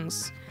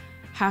songs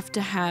have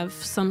to have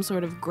some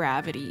sort of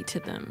gravity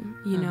to them.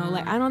 You know,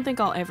 like I don't think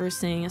I'll ever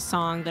sing a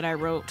song that I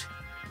wrote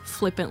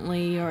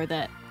flippantly or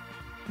that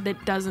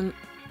doesn't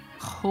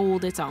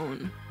hold its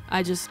own.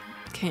 I just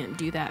can't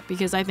do that,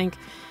 because I think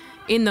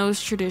in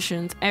those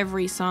traditions,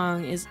 every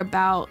song is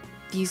about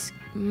these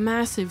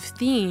massive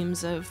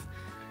themes of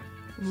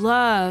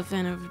love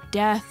and of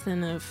death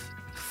and of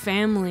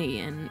family,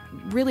 and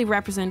really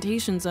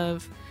representations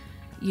of,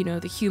 you know,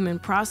 the human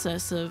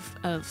process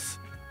of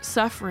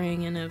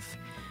suffering and of,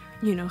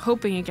 you know,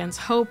 hoping against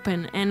hope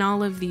and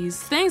all of these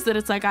things that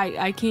it's like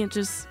I can't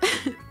just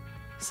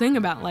sing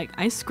about like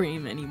ice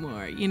cream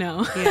anymore, you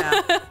know?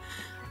 Yeah.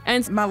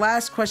 And my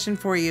last question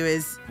for you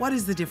is, what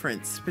is the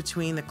difference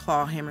between the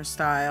clawhammer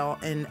style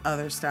and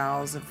other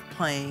styles of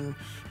playing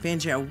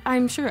banjo?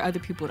 I'm sure other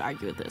people would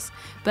argue with this,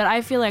 but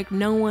I feel like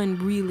no one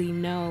really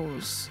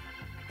knows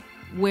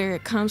where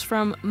it comes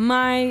from.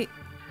 My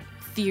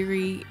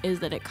theory is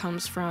that it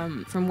comes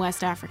from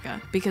West Africa,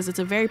 because it's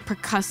a very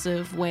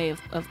percussive way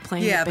of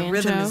playing the banjo. The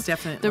rhythm is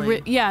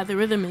definitely... the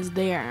rhythm is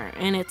there,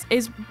 and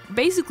it's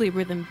basically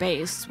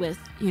rhythm-based with,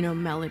 you know,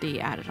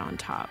 melody added on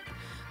top.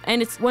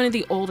 And it's one of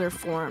the older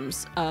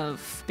forms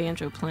of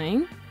banjo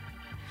playing.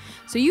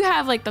 So you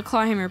have like the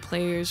clawhammer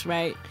players,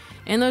 right?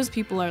 And those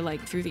people are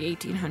like through the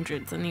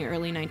 1800s and the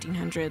early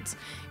 1900s.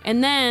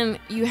 And then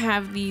you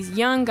have these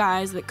young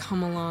guys that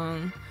come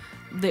along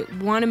that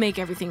want to make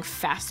everything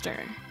faster,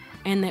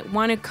 and that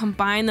want to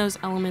combine those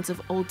elements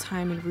of old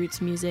time and roots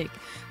music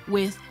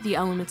with the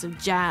elements of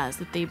jazz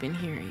that they've been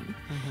hearing.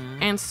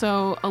 And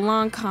so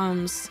along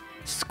comes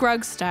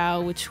Scruggs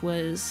style, which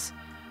was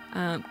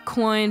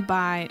coined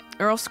by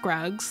Earl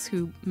Scruggs,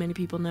 who many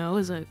people know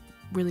is a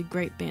really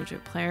great banjo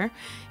player,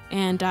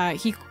 and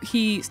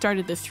he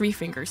started the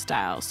three-finger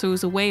style. So it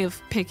was a way of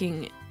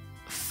picking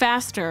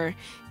faster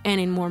and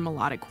in more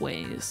melodic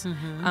ways.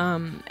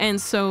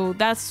 And so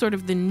that's sort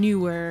of the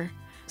newer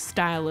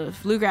style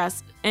of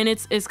bluegrass, and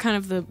it's kind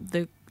of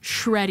the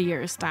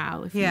shreddier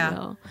style, if you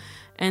will.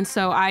 And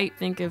so I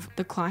think of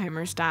the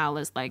clawhammer style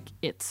as like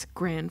its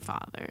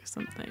grandfather or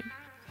something.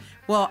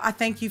 Well, I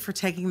thank you for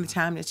taking the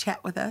time to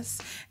chat with us,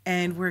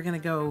 and we're going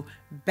to go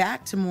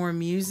back to more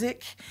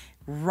music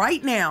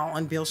right now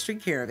on Beale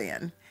Street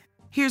Caravan.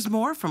 Here's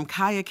more from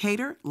Kaya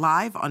Cater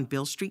live on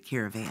Beale Street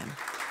Caravan.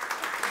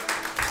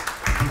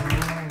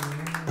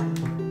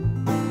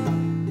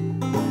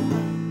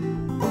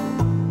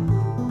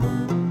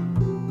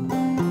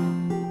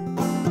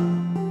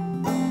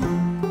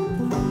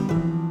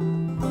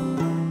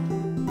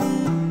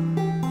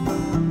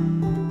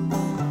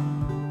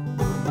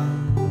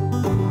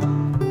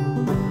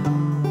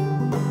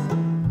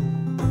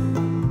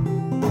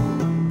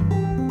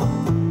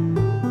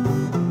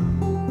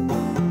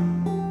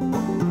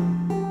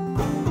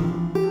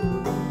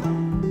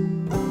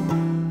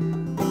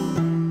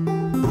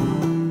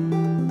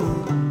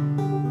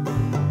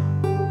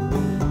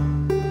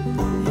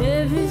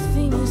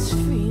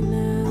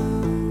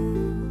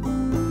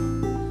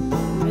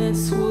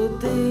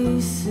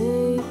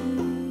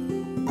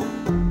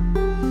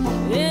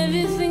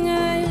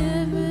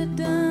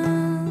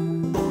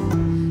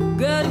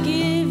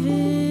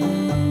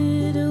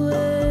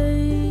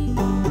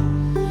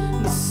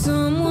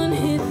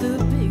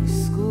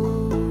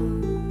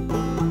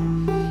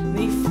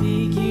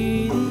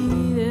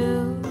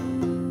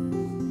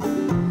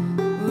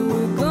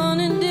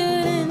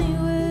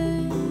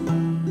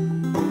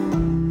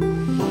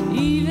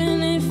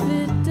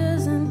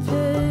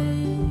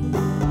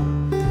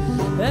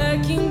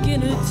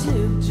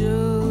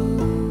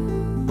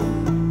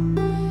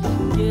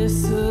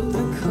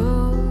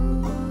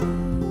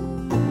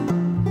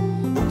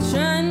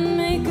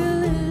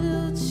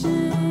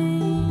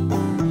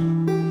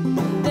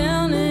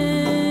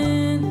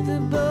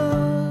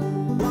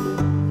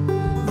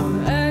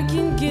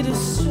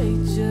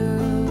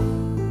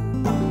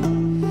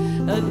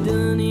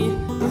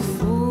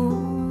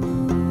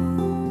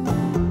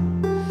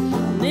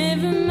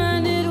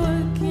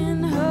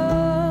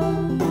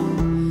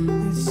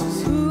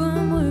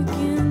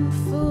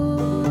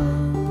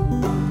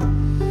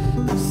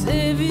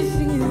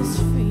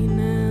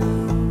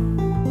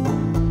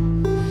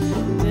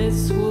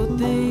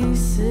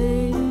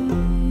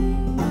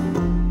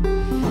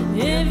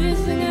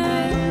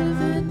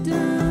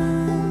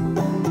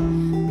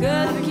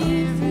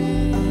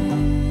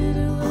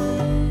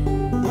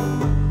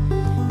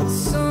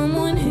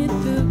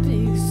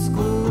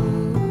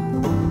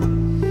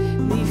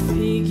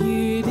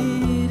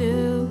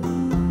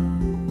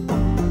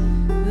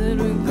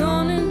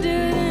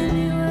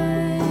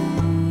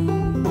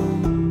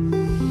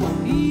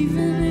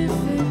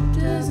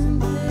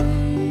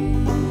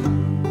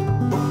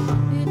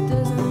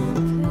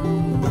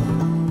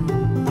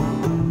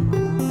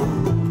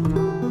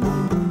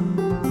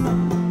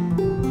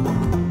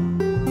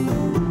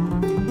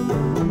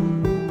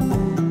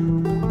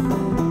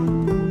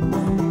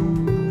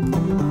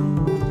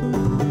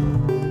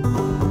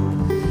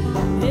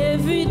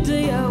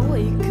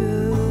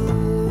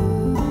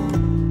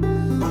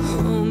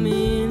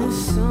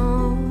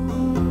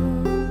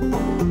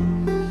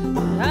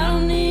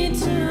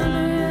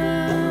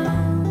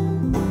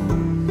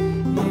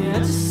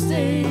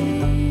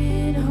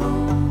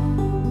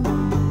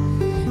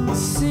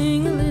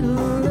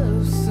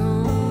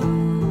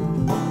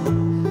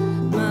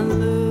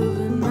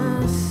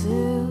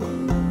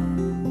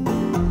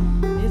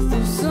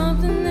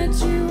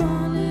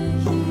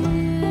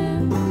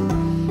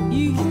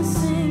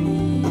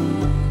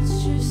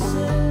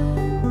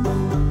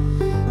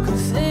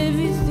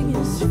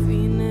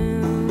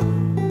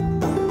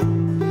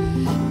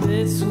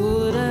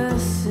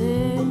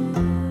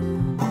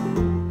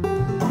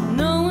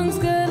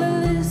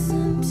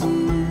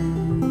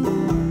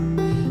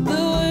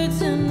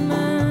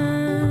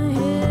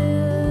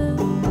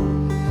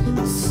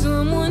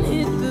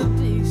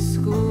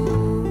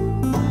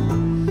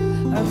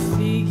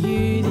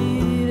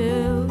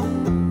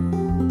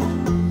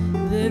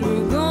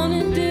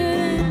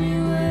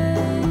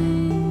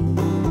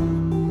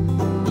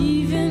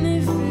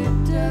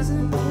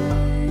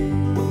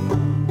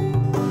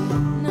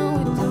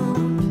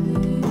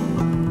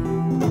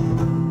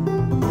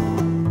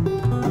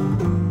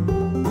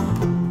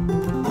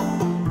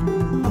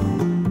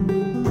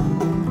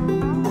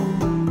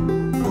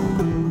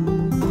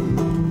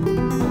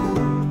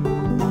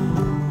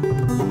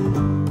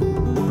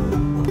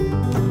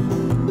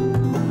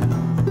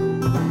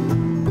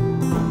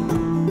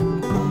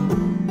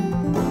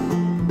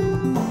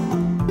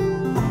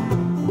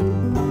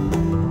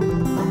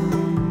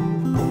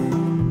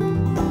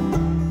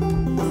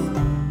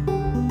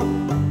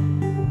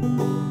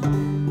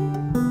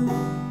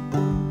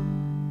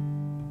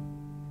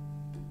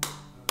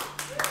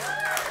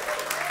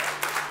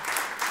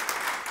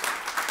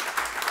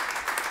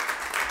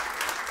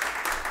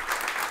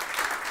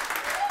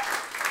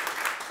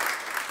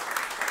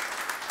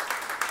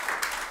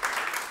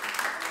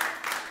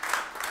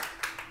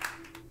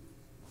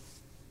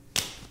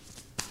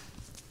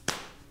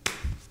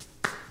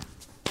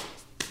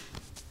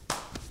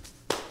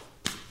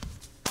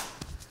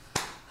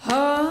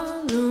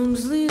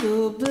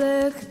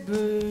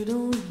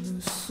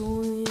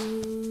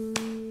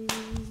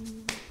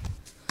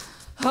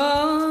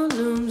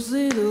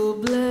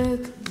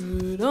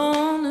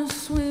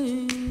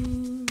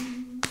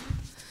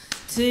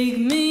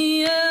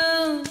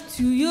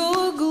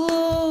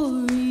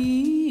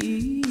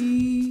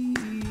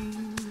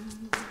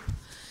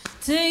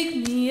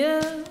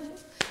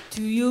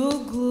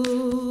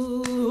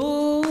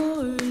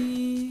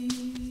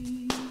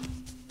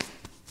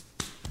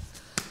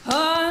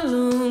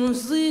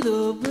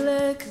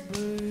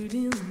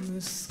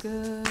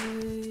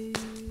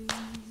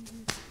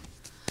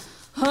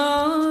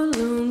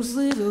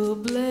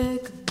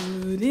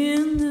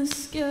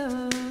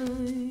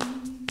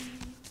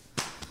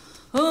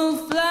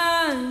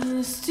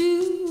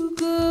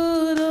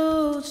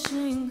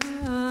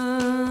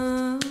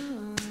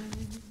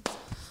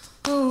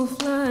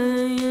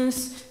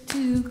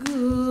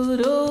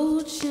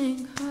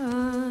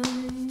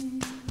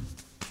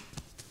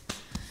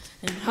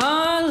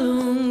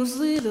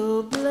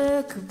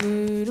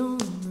 blackbird on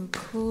the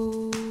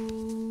coast.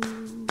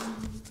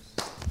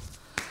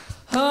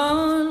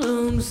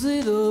 Harlem's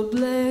little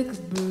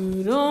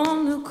blackbird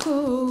on the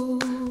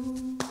coast.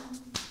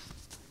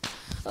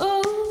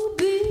 Oh,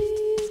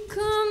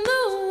 become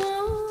the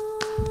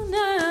one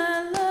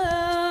I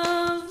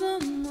love the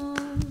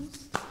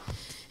most,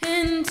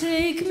 and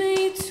take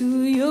me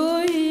to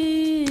your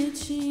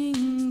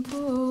hitching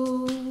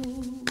post.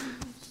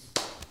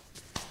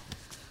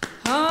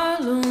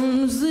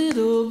 Harlem's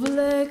little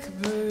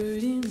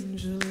blackbird in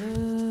July.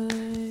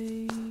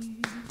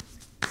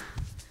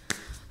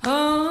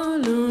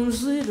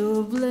 Harlem's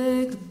little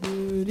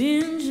blackbird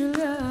in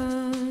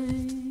July.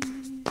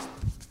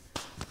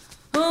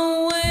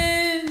 Oh,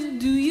 where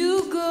do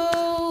you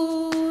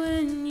go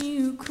when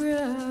you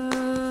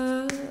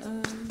cry?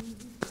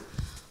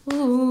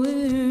 Oh,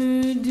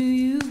 where do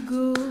you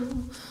go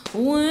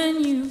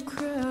when you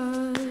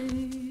cry?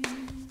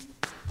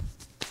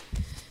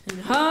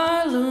 And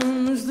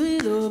Harlem's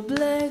little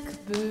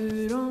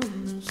blackbird on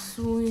the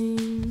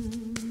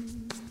swing.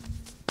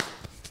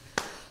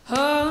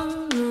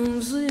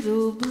 Harlem's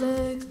little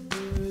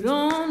blackbird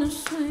on the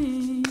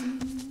swing.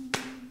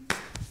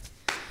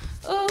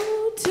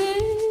 Oh,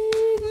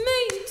 take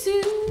me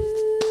to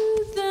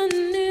the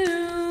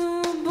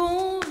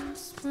newborn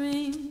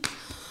spring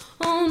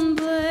on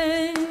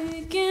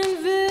black and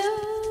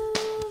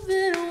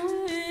velvet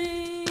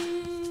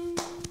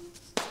wings.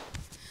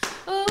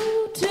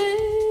 Oh,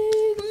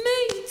 take me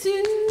to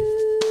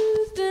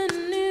the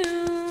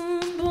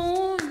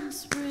newborn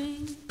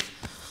spring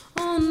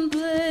on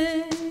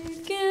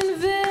black and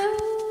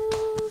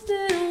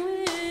velvet wings.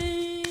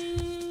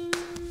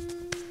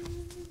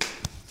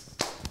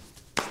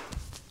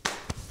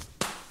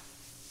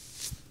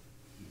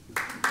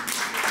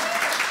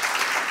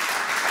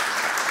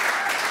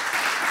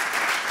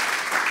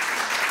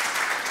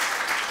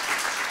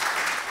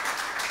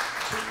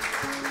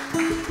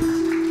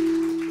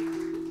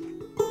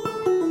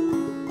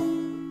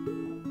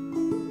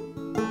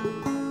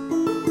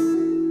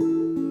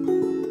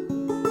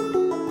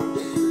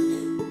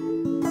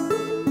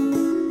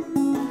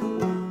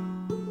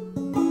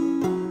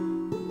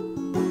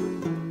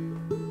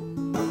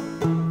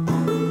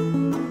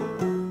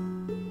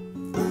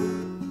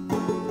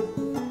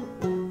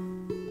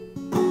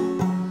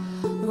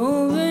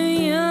 Over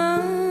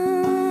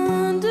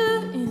yonder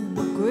in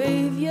the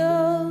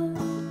graveyard,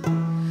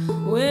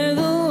 where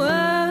the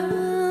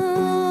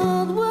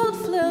wild, wild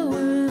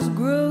flowers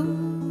grow,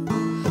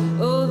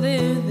 oh,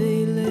 there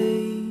they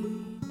lay.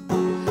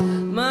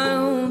 My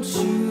own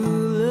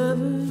true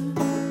lover,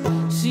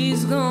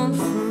 she's gone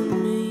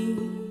from me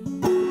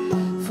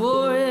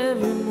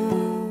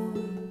forevermore.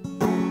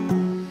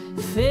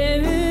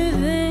 Fairer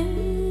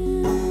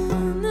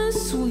than the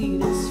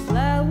sweetest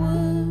flower,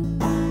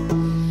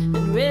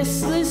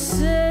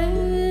 restless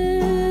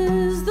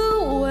as the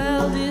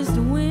wildest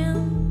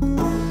wind,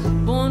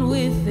 born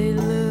with a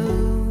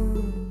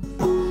love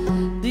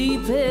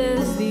deep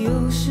as the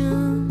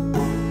ocean.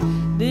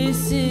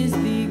 This is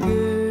the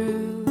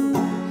girl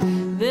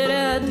that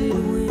I did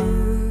win.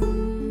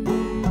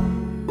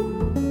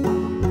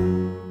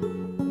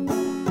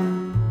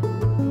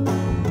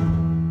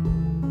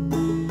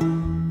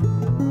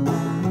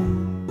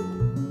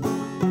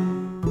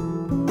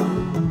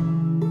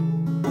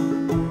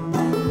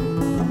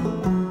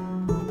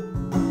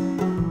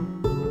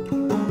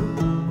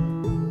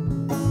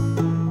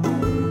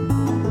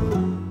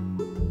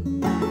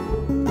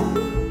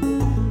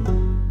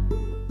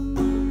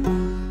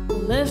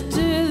 Left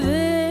her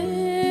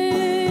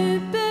there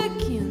back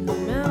in the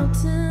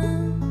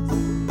mountains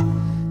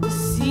to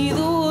see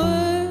the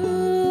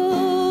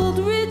world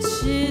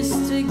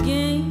richest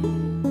again.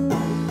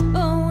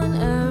 Oh, when I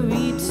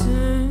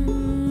return,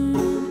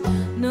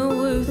 no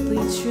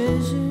earthly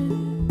treasure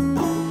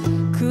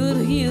could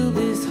heal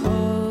this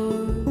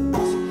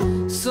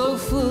heart so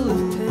full of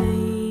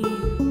pain.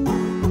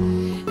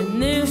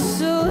 And they're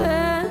so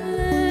high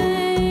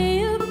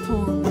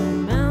upon the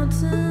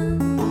mountain,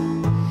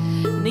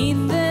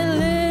 neath that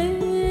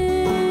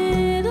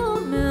little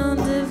mound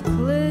of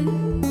clay.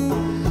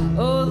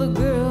 Oh, the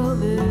girl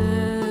that I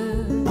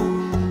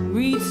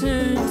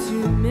returned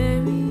to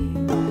marry,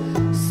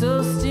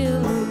 so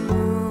still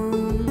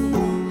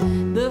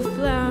among the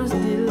flowers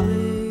did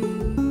lay.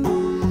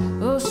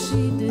 Oh,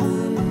 she did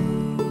lay.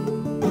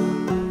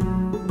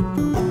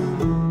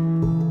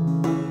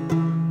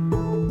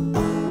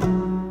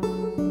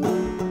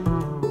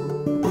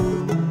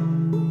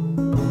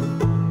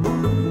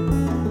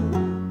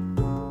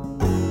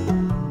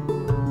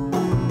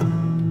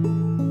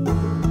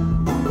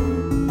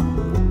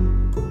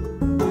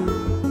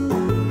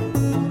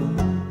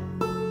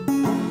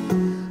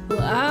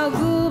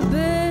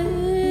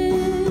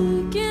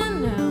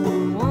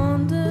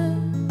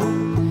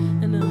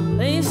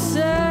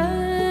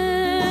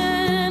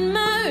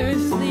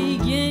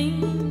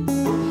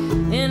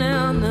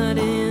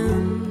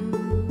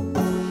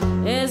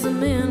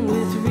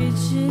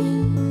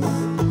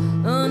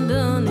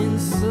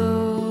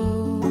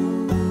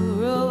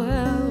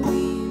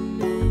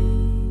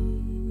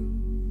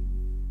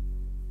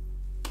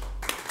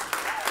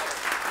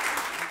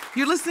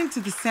 You're listening to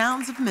the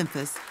sounds of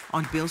Memphis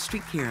on Beale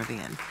Street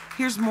Caravan.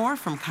 Here's more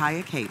from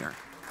Kaya Cater.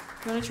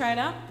 You want to try it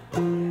out?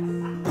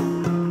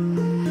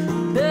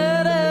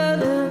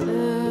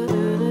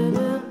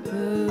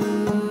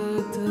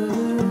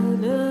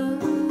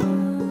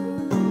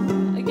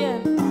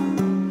 Again.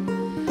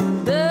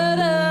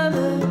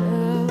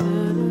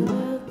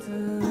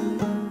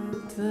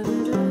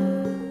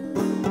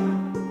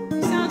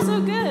 You sound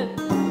so good.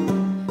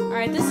 All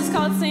right, this is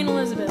called St.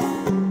 Elizabeth.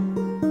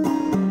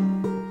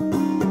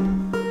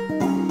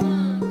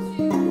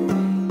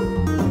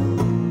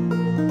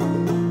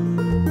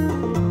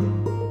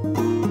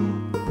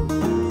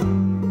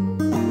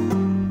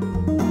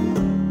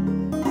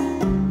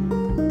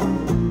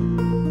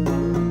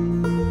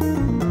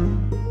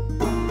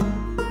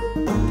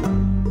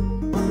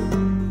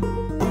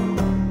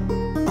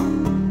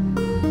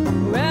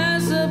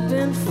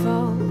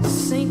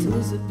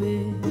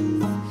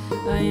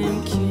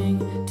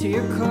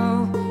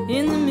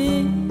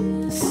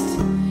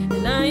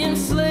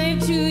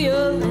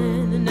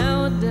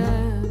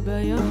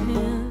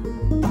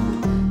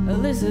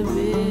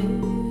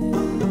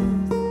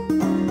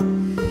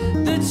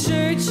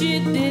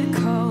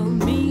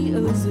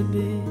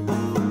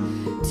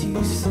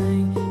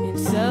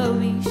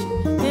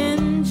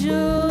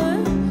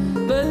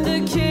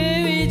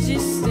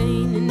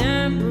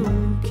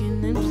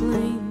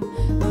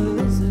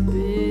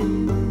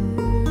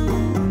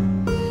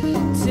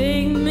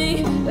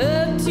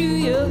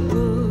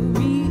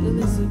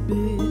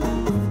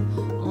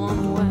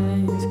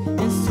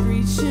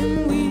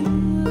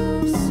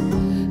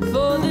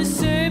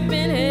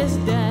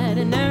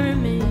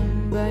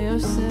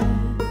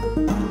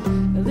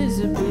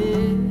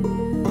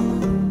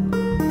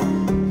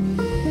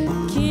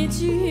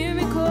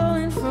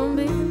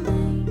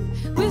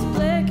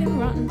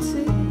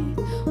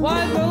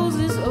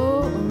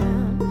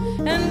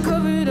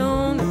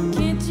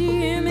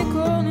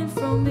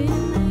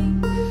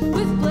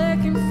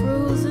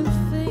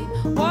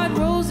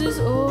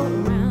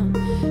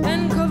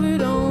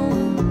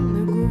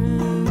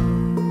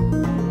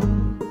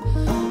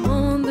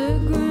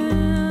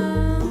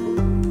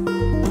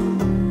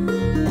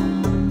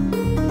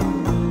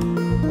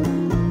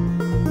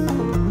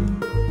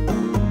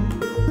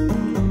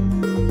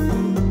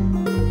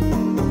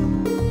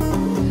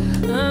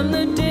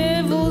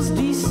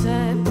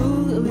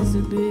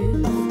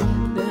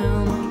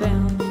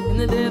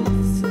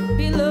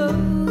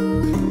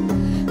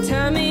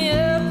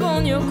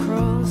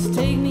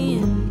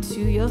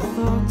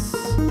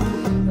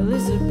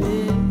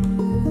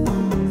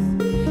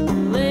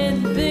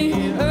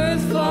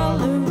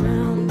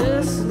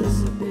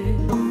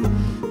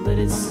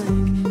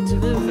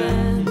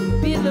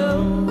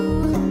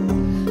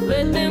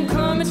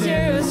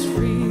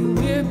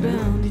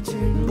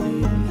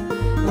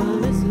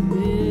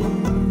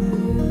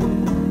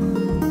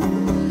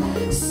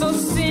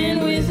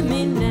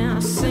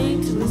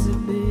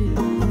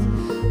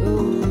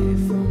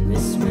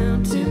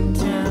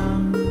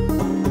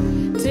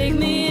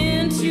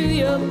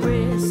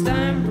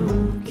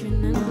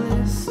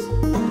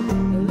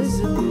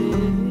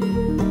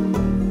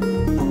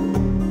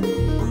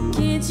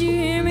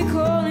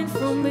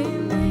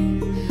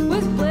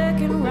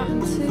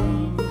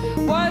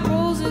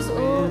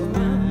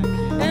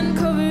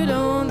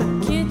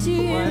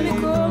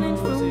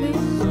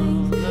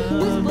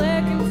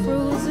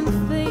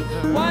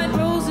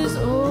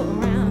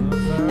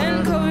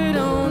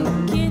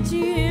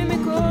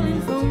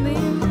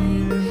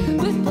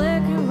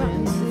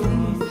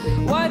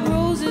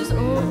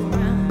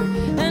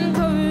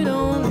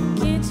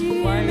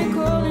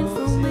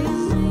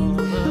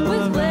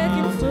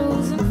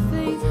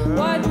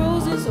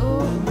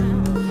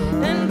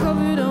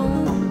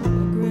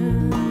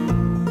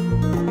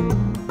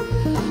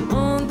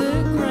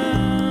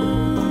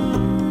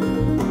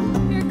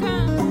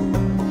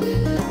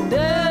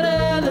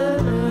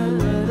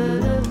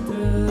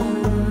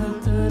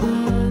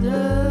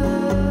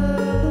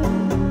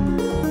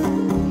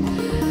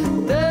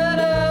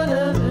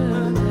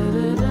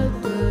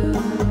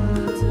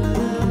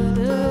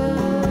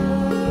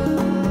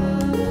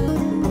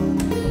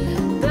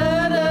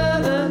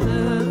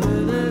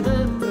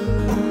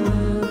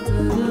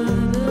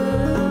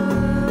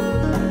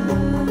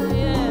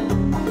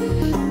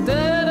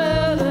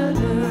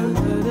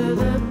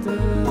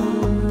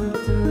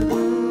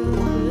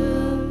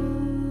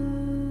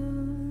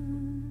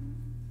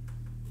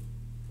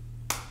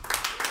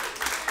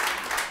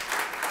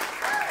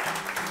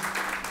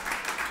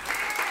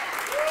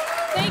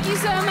 Thank you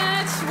so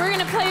much. We're going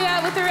to play you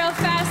out with a real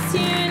fast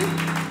tune.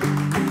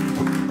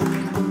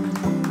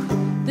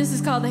 This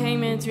is called The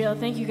Hangman's Reel.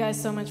 Thank you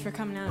guys so much for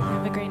coming out.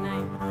 Have a great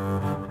night.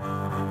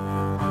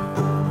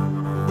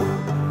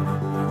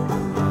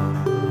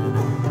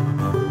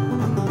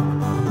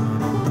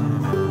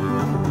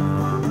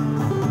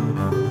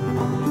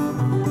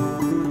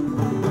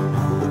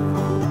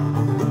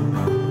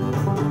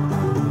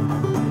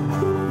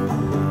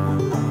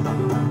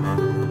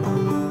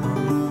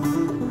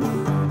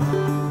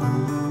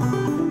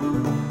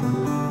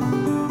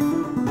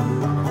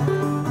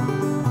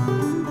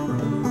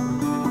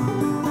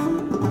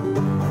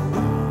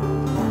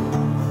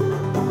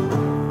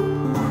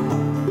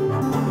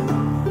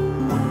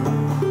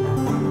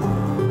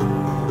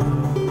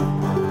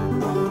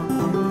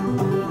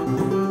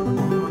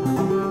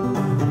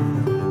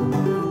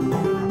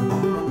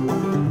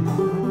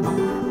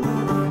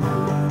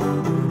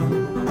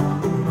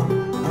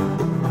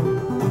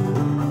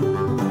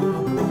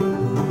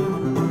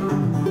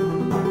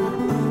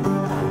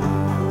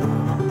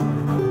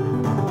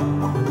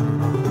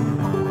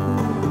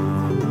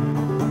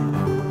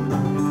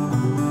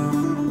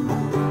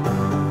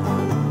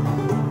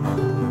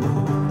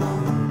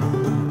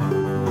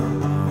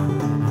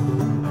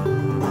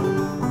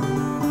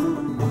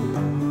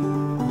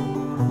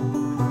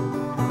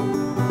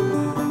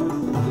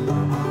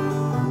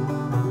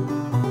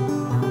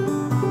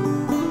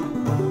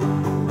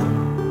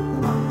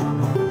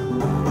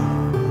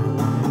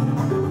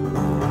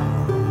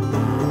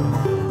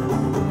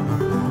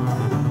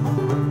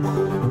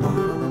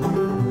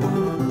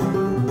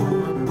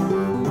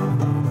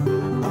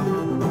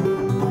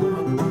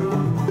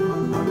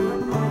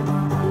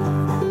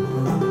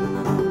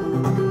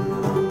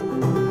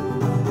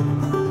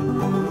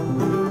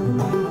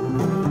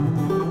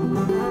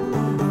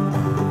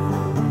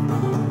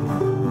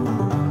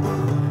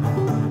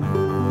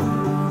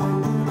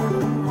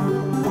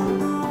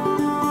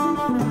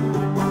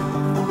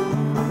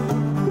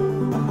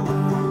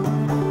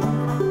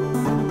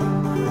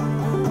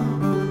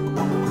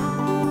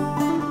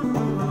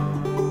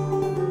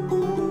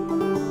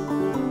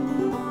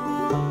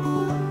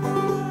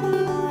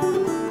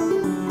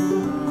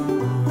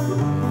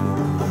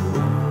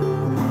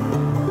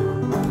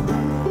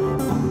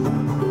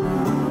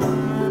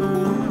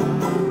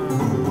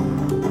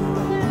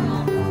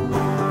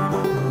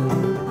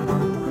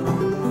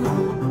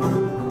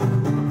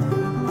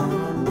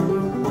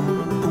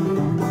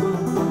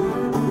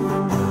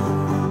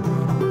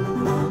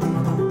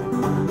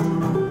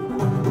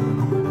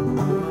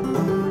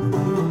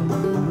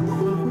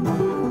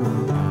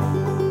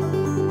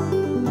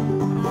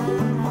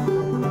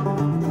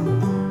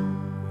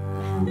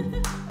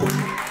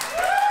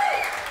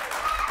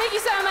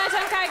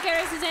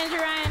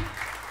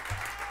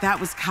 That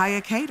was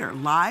Kaya Cater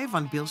live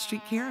on Beale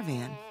Street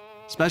Caravan.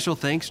 Special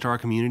thanks to our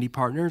community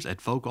partners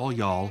at Folk All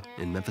Y'all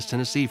in Memphis,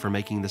 Tennessee for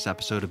making this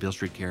episode of Beale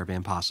Street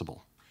Caravan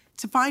possible.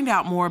 To find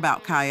out more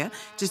about Kaya,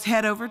 just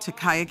head over to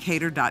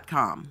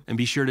kayacater.com. And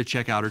be sure to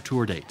check out her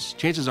tour dates.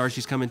 Chances are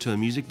she's coming to a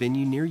music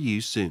venue near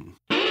you soon.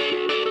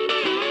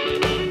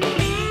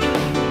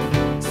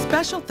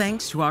 Special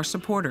thanks to our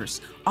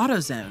supporters,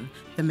 AutoZone,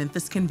 the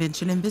Memphis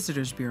Convention and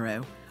Visitors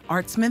Bureau,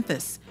 Arts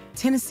Memphis,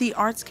 Tennessee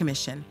Arts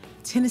Commission,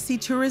 Tennessee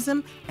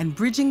Tourism, and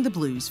Bridging the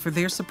Blues for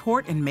their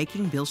support in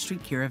making Beale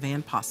Street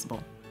Caravan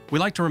possible. We'd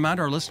like to remind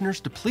our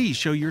listeners to please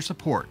show your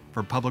support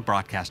for public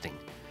broadcasting.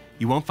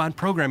 You won't find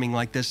programming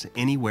like this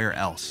anywhere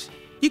else.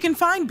 You can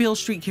find Beale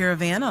Street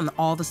Caravan on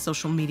all the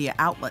social media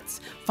outlets.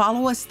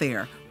 Follow us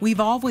there. We've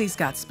always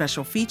got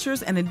special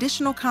features and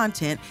additional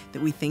content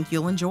that we think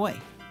you'll enjoy.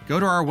 Go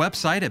to our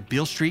website at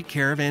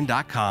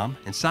BealeStreetCaravan.com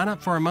and sign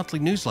up for our monthly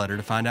newsletter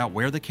to find out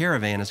where the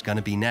caravan is going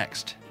to be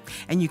next.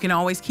 And you can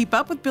always keep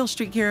up with Beale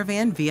Street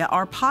Caravan via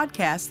our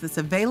podcast that's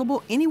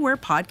available anywhere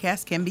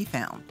podcasts can be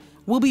found.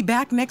 We'll be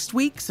back next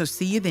week, so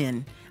see you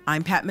then.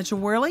 I'm Pat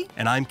Mitchell-Worley.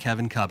 And I'm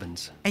Kevin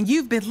Cubbins. And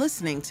you've been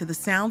listening to the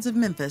Sounds of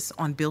Memphis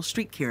on Beale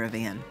Street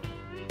Caravan.